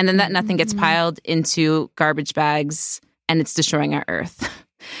 And then that nothing gets piled into garbage bags and it's destroying our earth.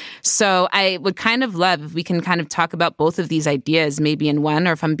 So I would kind of love if we can kind of talk about both of these ideas maybe in one,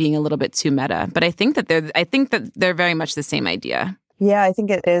 or if I'm being a little bit too meta, but I think that they're very much the same idea. Yeah, I think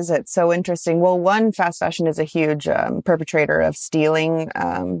it is. It's so interesting. Well, one, fast fashion is a huge perpetrator of stealing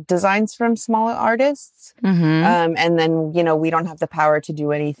designs from small artists. Mm-hmm. And then, we don't have the power to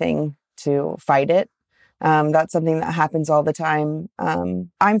do anything to fight it. That's something that happens all the time.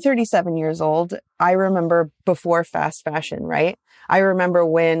 I'm 37 years old. I remember before fast fashion, right? I remember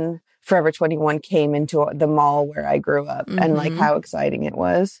when Forever 21 came into the mall where I grew up and like how exciting it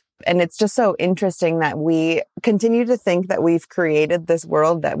was. And it's just so interesting that we continue to think that we've created this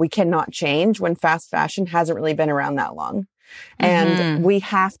world that we cannot change when fast fashion hasn't really been around that long. And we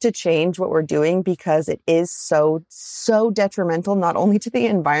have to change what we're doing because it is so, so detrimental, not only to the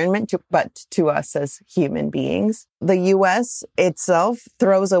environment, but to us as human beings. The U.S. itself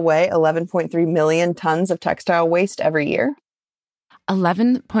throws away 11.3 million tons of textile waste every year.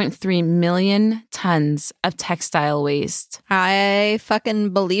 11.3 million tons of textile waste. I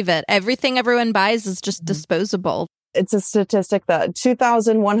fucking believe it. Everything everyone buys is just disposable. It's a statistic that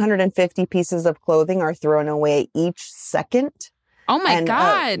 2,150 pieces of clothing are thrown away each second. Oh my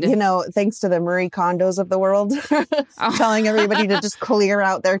God. Thanks to the Marie Kondos of the world, telling everybody to just clear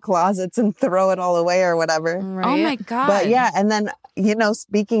out their closets and throw it all away or whatever. Right? Oh my God. But yeah, and then,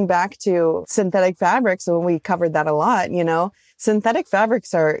 speaking back to synthetic fabrics, so when we covered that a lot, synthetic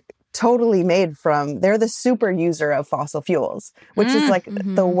fabrics are totally made they're the super user of fossil fuels, which is like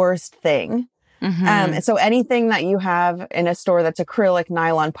the worst thing. So anything that you have in a store that's acrylic,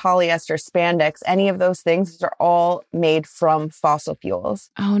 nylon, polyester, spandex, any of those things are all made from fossil fuels.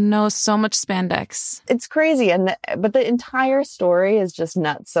 Oh no, so much spandex. It's crazy. But the entire story is just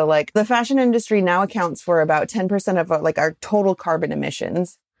nuts. So like the fashion industry now accounts for about 10% of like our total carbon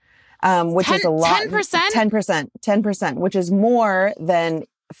emissions, which is a lot. 10%? 10%, which is more than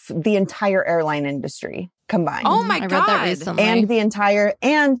the entire airline industry combined. Oh my God. I read that recently. And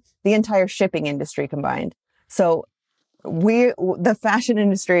the entire shipping industry combined. So the fashion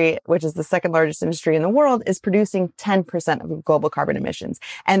industry, which is the second largest industry in the world, is producing 10% of global carbon emissions.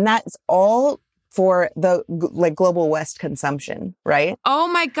 And that's all for the global West consumption, right? Oh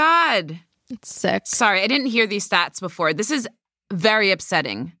my God. It's sick. Sorry, I didn't hear these stats before. This is very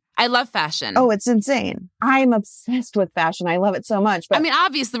upsetting. I love fashion. Oh, it's insane. I'm obsessed with fashion. I love it so much. But I mean,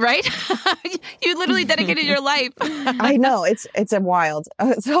 obviously, right? You literally dedicated your life. I know. It's a wild.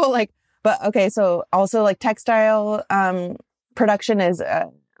 So also like textile production is,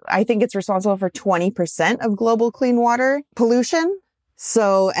 I think it's responsible for 20% of global clean water pollution.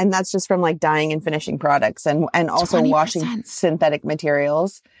 So, and that's just from like dyeing and finishing products and also 20%. Washing synthetic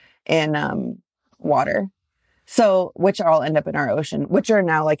materials in water. So, which all end up in our ocean, which are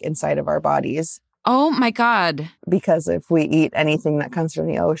now like inside of our bodies. Oh my God. Because if we eat anything that comes from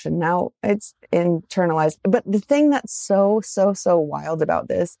the ocean, now it's internalized. But the thing that's so wild about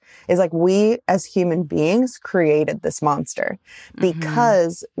this is like we as human beings created this monster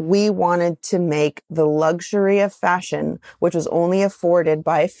because we wanted to make the luxury of fashion, which was only afforded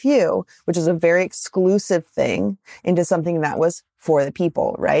by a few, which is a very exclusive thing, into something that was for the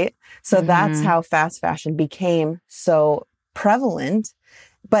people, right? So that's how fast fashion became so prevalent.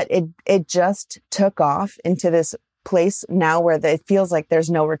 But it just took off into this place now where it feels like there's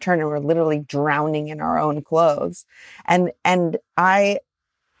no return and we're literally drowning in our own clothes. And I,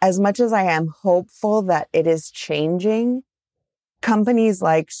 as much as I am hopeful that it is changing, companies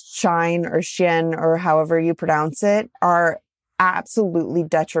like Shine or Shein or however you pronounce it are absolutely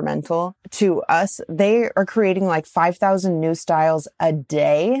detrimental to us. They are creating like 5,000 new styles a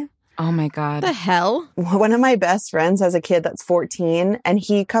day. Oh my God. The hell? One of my best friends has a kid that's 14 and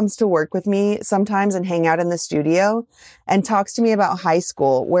he comes to work with me sometimes and hang out in the studio and talks to me about high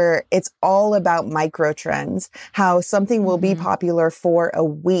school where it's all about micro trends, how something will be popular for a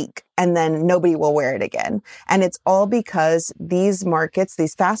week and then nobody will wear it again. And it's all because these markets,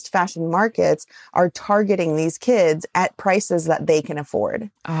 these fast fashion markets are targeting these kids at prices that they can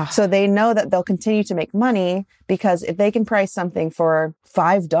afford. So they know that they'll continue to make money because if they can price something for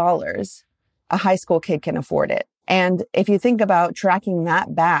 $5, a high school kid can afford it. And if you think about tracking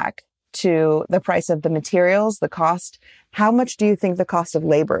that back to the price of the materials, the cost, how much do you think the cost of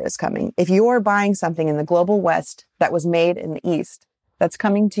labor is coming? If you are buying something in the global West that was made in the East, that's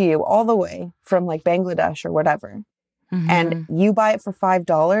coming to you all the way from like Bangladesh or whatever, and you buy it for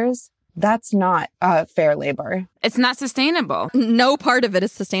 $5, that's not fair labor. It's not sustainable. No part of it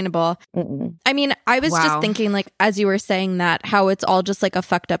is sustainable. I mean, I was just thinking, like, as you were saying that, how it's all just like a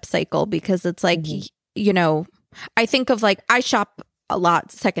fucked up cycle because it's like, you know, I think of like, I shop a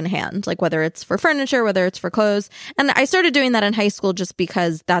lot secondhand, like whether it's for furniture, whether it's for clothes. And I started doing that in high school just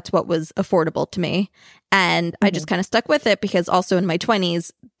because that's what was affordable to me. And I just kind of stuck with it because also in my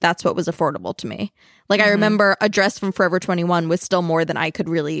 20s, that's what was affordable to me. Like I remember a dress from Forever 21 was still more than I could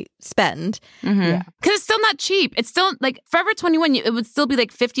really spend. Because it's still not cheap. It's still like Forever 21, it would still be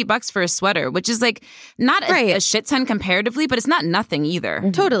like $50 for a sweater, which is like not a shit ton comparatively, but it's not nothing either.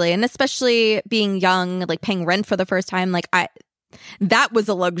 Totally. And especially being young, like paying rent for the first time, like that was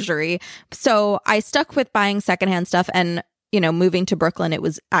a luxury. So I stuck with buying secondhand stuff and, you know, moving to Brooklyn, it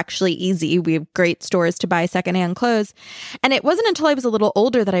was actually easy. We have great stores to buy secondhand clothes. And it wasn't until I was a little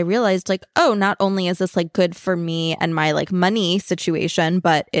older that I realized like, oh, not only is this like good for me and my like money situation,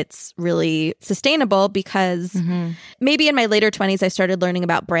 but it's really sustainable because maybe in my later 20s, I started learning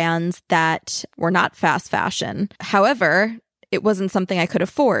about brands that were not fast fashion. However, it wasn't something I could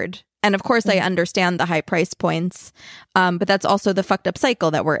afford. And of course, I understand the high price points, but that's also the fucked up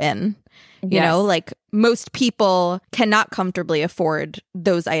cycle that we're in. You know, like most people cannot comfortably afford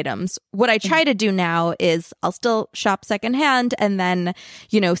those items. What I try to do now is I'll still shop secondhand and then,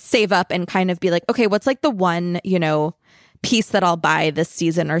 you know, save up and kind of be like, okay, what's like the one, you know, piece that I'll buy this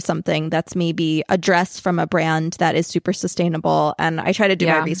season or something that's maybe a dress from a brand that is super sustainable. And I try to do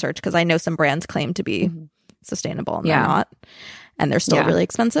my research because I know some brands claim to be sustainable and they're not. And they're still really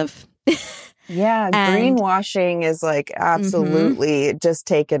expensive. Greenwashing is like absolutely just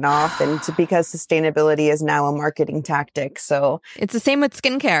taken off, and because sustainability is now a marketing tactic. So it's the same with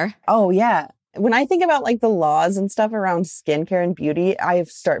skincare. Oh yeah. When I think about like the laws and stuff around skincare and beauty, I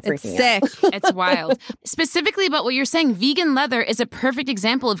start freaking out. It's wild. Specifically about what you're saying, vegan leather is a perfect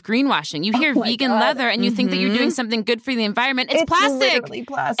example of greenwashing. You hear vegan leather and you think that you're doing something good for the environment. It's plastic. Literally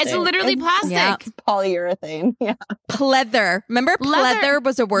plastic. It's literally plastic. Yeah. It's polyurethane. Yeah. Pleather. Remember pleather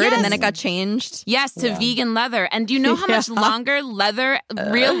was a word and then it got changed? Yes, to vegan leather. And do you know how much longer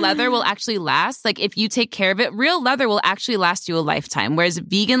real leather will actually last? Like if you take care of it, real leather will actually last you a lifetime. Whereas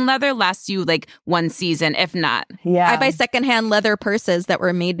vegan leather lasts you like one season, if not. I buy secondhand leather purses that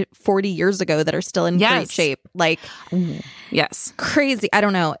were made 40 years ago that are still in great shape. Like, crazy. I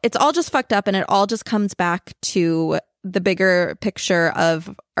don't know. It's all just fucked up and it all just comes back to the bigger picture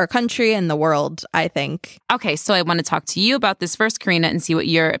of our country and the world, I think. Okay, so I want to talk to you about this first, Korina, and see what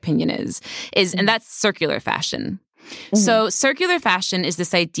your opinion is. And that's circular fashion. So circular fashion is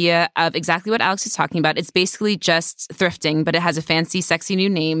this idea of exactly what Alex is talking about. It's basically just thrifting, but it has a fancy, sexy new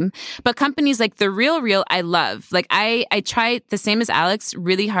name. But companies like The RealReal, I love. Like I try the same as Alex,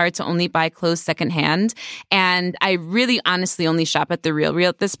 really hard to only buy clothes secondhand. And I really honestly only shop at The RealReal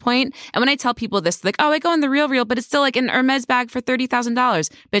at this point. And when I tell people this, like, oh, I go in The RealReal, but it's still like an Hermes bag for $30,000.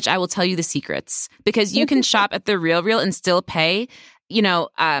 Bitch, I will tell you the secrets because you can shop at The RealReal and still pay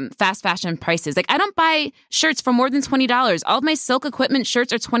fast fashion prices. Like I don't buy shirts for more than $20. All of my Silk Equipment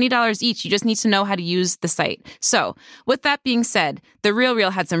shirts are $20 each. You just need to know how to use the site. So with that being said, The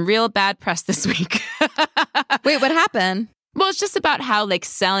RealReal had some real bad press this week. Wait, what happened? Well, it's just about how like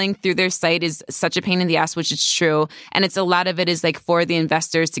selling through their site is such a pain in the ass, which is true. And it's a lot of it is like for the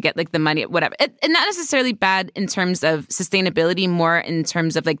investors to get like the money, whatever. And not necessarily bad in terms of sustainability, more in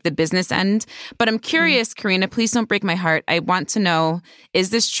terms of like the business end. But I'm curious, Korina, please don't break my heart. I want to know, is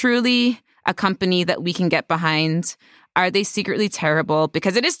this truly a company that we can get behind? Are they secretly terrible?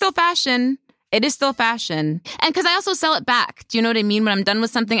 Because it is still fashion. It is still fashion. And because I also sell it back. Do you know what I mean? When I'm done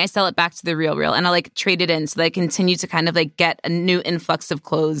with something, I sell it back to The RealReal and I like trade it in so that I continue to kind of like get a new influx of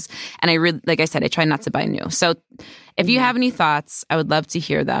clothes. And I really, like I said, I try not to buy new. So if you have any thoughts, I would love to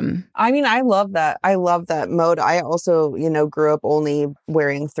hear them. I mean, I love that. I love that mode. I also, grew up only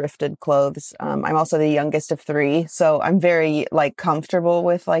wearing thrifted clothes. I'm also the youngest of three. So I'm very like comfortable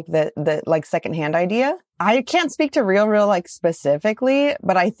with like the like secondhand idea. I can't speak to RealReal like specifically,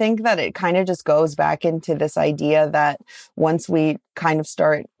 but I think that it kind of just goes back into this idea that once we kind of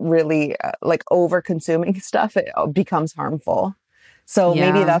start really like over consuming stuff, it becomes harmful. So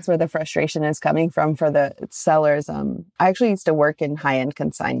maybe that's where the frustration is coming from for the sellers. I actually used to work in high-end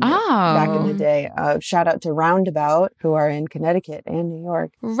consignment back in the day. Shout out to Roundabout, who are in Connecticut and New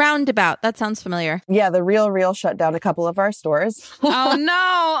York. Roundabout. That sounds familiar. Yeah, the RealReal shut down a couple of our stores. Oh,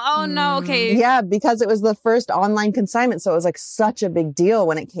 no. Oh, no. Okay. Yeah, because it was the first online consignment. So it was like such a big deal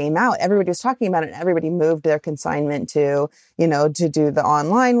when it came out. Everybody was talking about it. And everybody moved their consignment to, to do the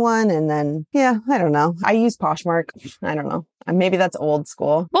online one. And then, I don't know. I use Poshmark. I don't know. Maybe that's old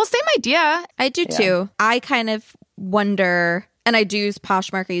school. Well, same idea. I do too. I kind of wonder, and I do use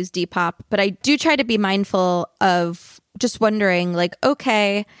Poshmark, I use Depop, but I do try to be mindful of just wondering like,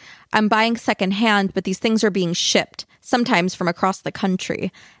 okay, I'm buying secondhand, but these things are being shipped sometimes from across the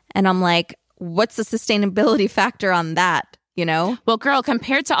country. And I'm like, what's the sustainability factor on that? Well, girl,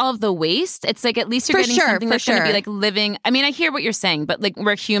 compared to all of the waste, it's like at least you're getting something that's going to be like living. I mean, I hear what you're saying, but like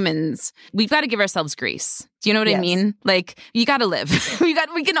we're humans. We've got to give ourselves grace. Do you know what I mean? Like you got to live. we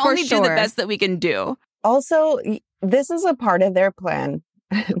can only do the best that we can do. Also, this is a part of their plan.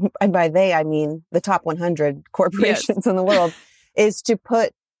 And by they, I mean the top 100 corporations in the world is to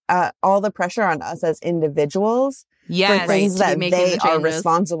put all the pressure on us as individuals. For things that they are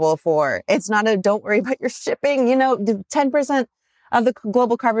responsible for. It's not don't worry about your shipping. 10% of the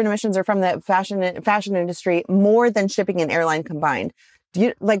global carbon emissions are from the fashion industry, more than shipping and airline combined.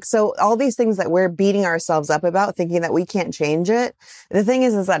 So all these things that we're beating ourselves up about, thinking that we can't change it. The thing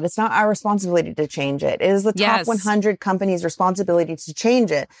is that it's not our responsibility to change it. It is the top 100 companies' responsibility to change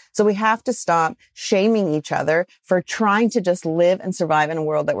it. So we have to stop shaming each other for trying to just live and survive in a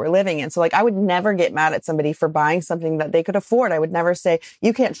world that we're living in. So like, I would never get mad at somebody for buying something that they could afford. I would never say,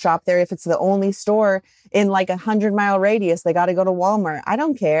 you can't shop there if it's the only store in like 100-mile radius. They got to go to Walmart. I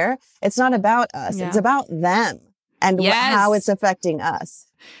don't care. It's not about us. It's about them. And how it's affecting us.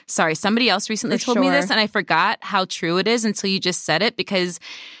 Sorry, somebody else recently told me this and I forgot how true it is until you just said it because,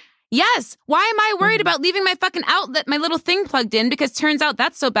 yes, why am I worried about leaving my fucking outlet, my little thing plugged in? Because turns out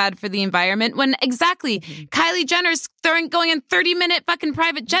that's so bad for the environment when Kylie Jenner's going in 30-minute fucking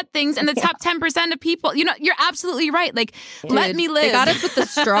private jet things and the top 10% of people, you're absolutely right. Like, let me live. They got us with the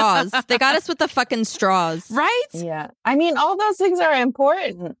straws. They got us with the fucking straws. Right? Yeah. I mean, all those things are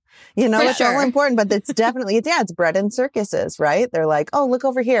important. It's all important, but it's definitely, it's bread and circuses, right? They're like, oh, look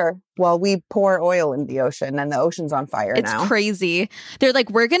over here. Well, we pour oil in the ocean and the ocean's on fire now. It's crazy. They're like,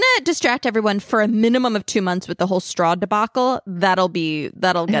 we're going to distract everyone for a minimum of 2 months with the whole straw debacle. That'll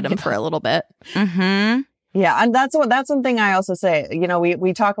get them for a little bit. Mm-hmm. Yeah. And that's something I also say,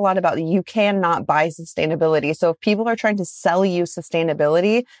 we talk a lot about you cannot buy sustainability. So if people are trying to sell you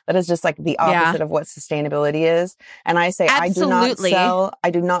sustainability, that is just like the opposite of what sustainability is. And I say, absolutely. I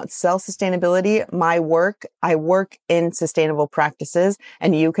do not sell sustainability. I work in sustainable practices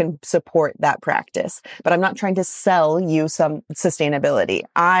and you can support that practice, but I'm not trying to sell you some sustainability.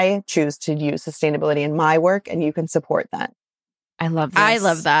 I choose to use sustainability in my work and you can support that. I love this. I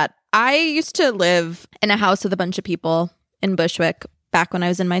love that. I used to live in a house with a bunch of people in Bushwick back when I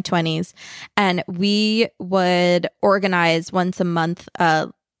was in my 20s. And we would organize once a month,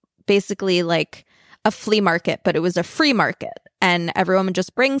 basically like a flea market, but it was a free market. And everyone would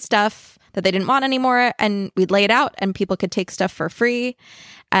just bring stuff that they didn't want anymore. And we'd lay it out and people could take stuff for free.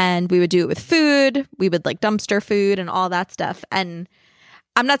 And we would do it with food. We would like dumpster food and all that stuff. And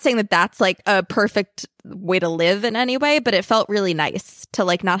I'm not saying that that's like a perfect way to live in any way, but it felt really nice to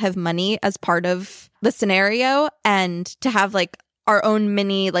like not have money as part of the scenario and to have like our own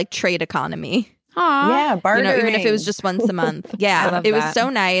mini like trade economy. Aw. Yeah, bartering. Even if it was just once a month. Yeah, it was so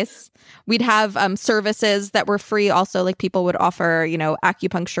nice. We'd have services that were free also, like people would offer,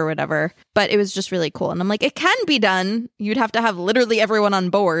 acupuncture or whatever. But it was just really cool. And I'm like, it can be done. You'd have to have literally everyone on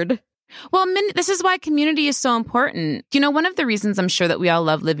board. Well, this is why community is so important. One of the reasons I'm sure that we all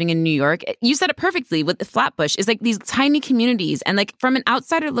love living in New York, you said it perfectly with the Flatbush, is like these tiny communities. And like from an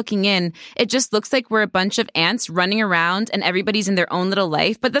outsider looking in, it just looks like we're a bunch of ants running around and everybody's in their own little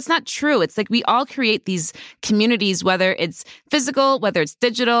life. But that's not true. It's like we all create these communities, whether it's physical, whether it's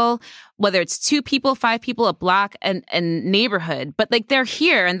digital, whether it's 2 people, 5 people, a block, and neighborhood. But like they're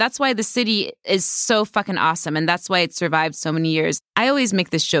here. And that's why the city is so fucking awesome. And that's why it survived so many years. I always make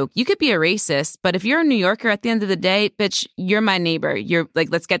this joke. You could be a racist, but if you're a New Yorker at the end of the day, bitch, you're my neighbor. You're like,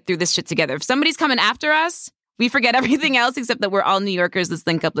 let's get through this shit together. If somebody's coming after us, we forget everything else except that we're all New Yorkers. Let's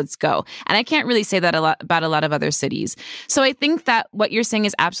link up. Let's go. And I can't really say that about a lot of other cities. So I think that what you're saying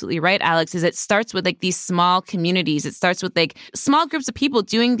is absolutely right, Alex, is it starts with like these small communities. It starts with like small groups of people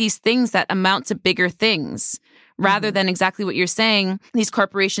doing these things that amount to bigger things. Rather than exactly what you're saying, these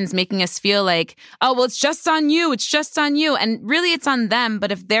corporations making us feel like, oh, well, it's just on you. It's just on you. And really, it's on them.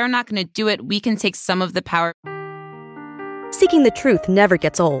 But if they're not going to do it, we can take some of the power. Seeking the truth never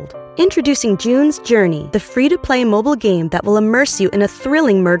gets old. Introducing June's Journey, the free-to-play mobile game that will immerse you in a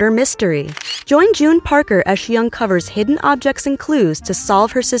thrilling murder mystery. Join June Parker as she uncovers hidden objects and clues to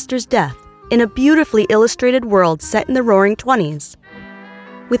solve her sister's death in a beautifully illustrated world set in the Roaring 20s.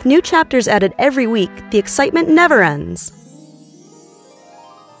 With new chapters added every week, the excitement never ends.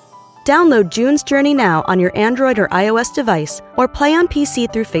 Download June's Journey now on your Android or iOS device, or play on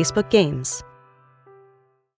PC through Facebook Games.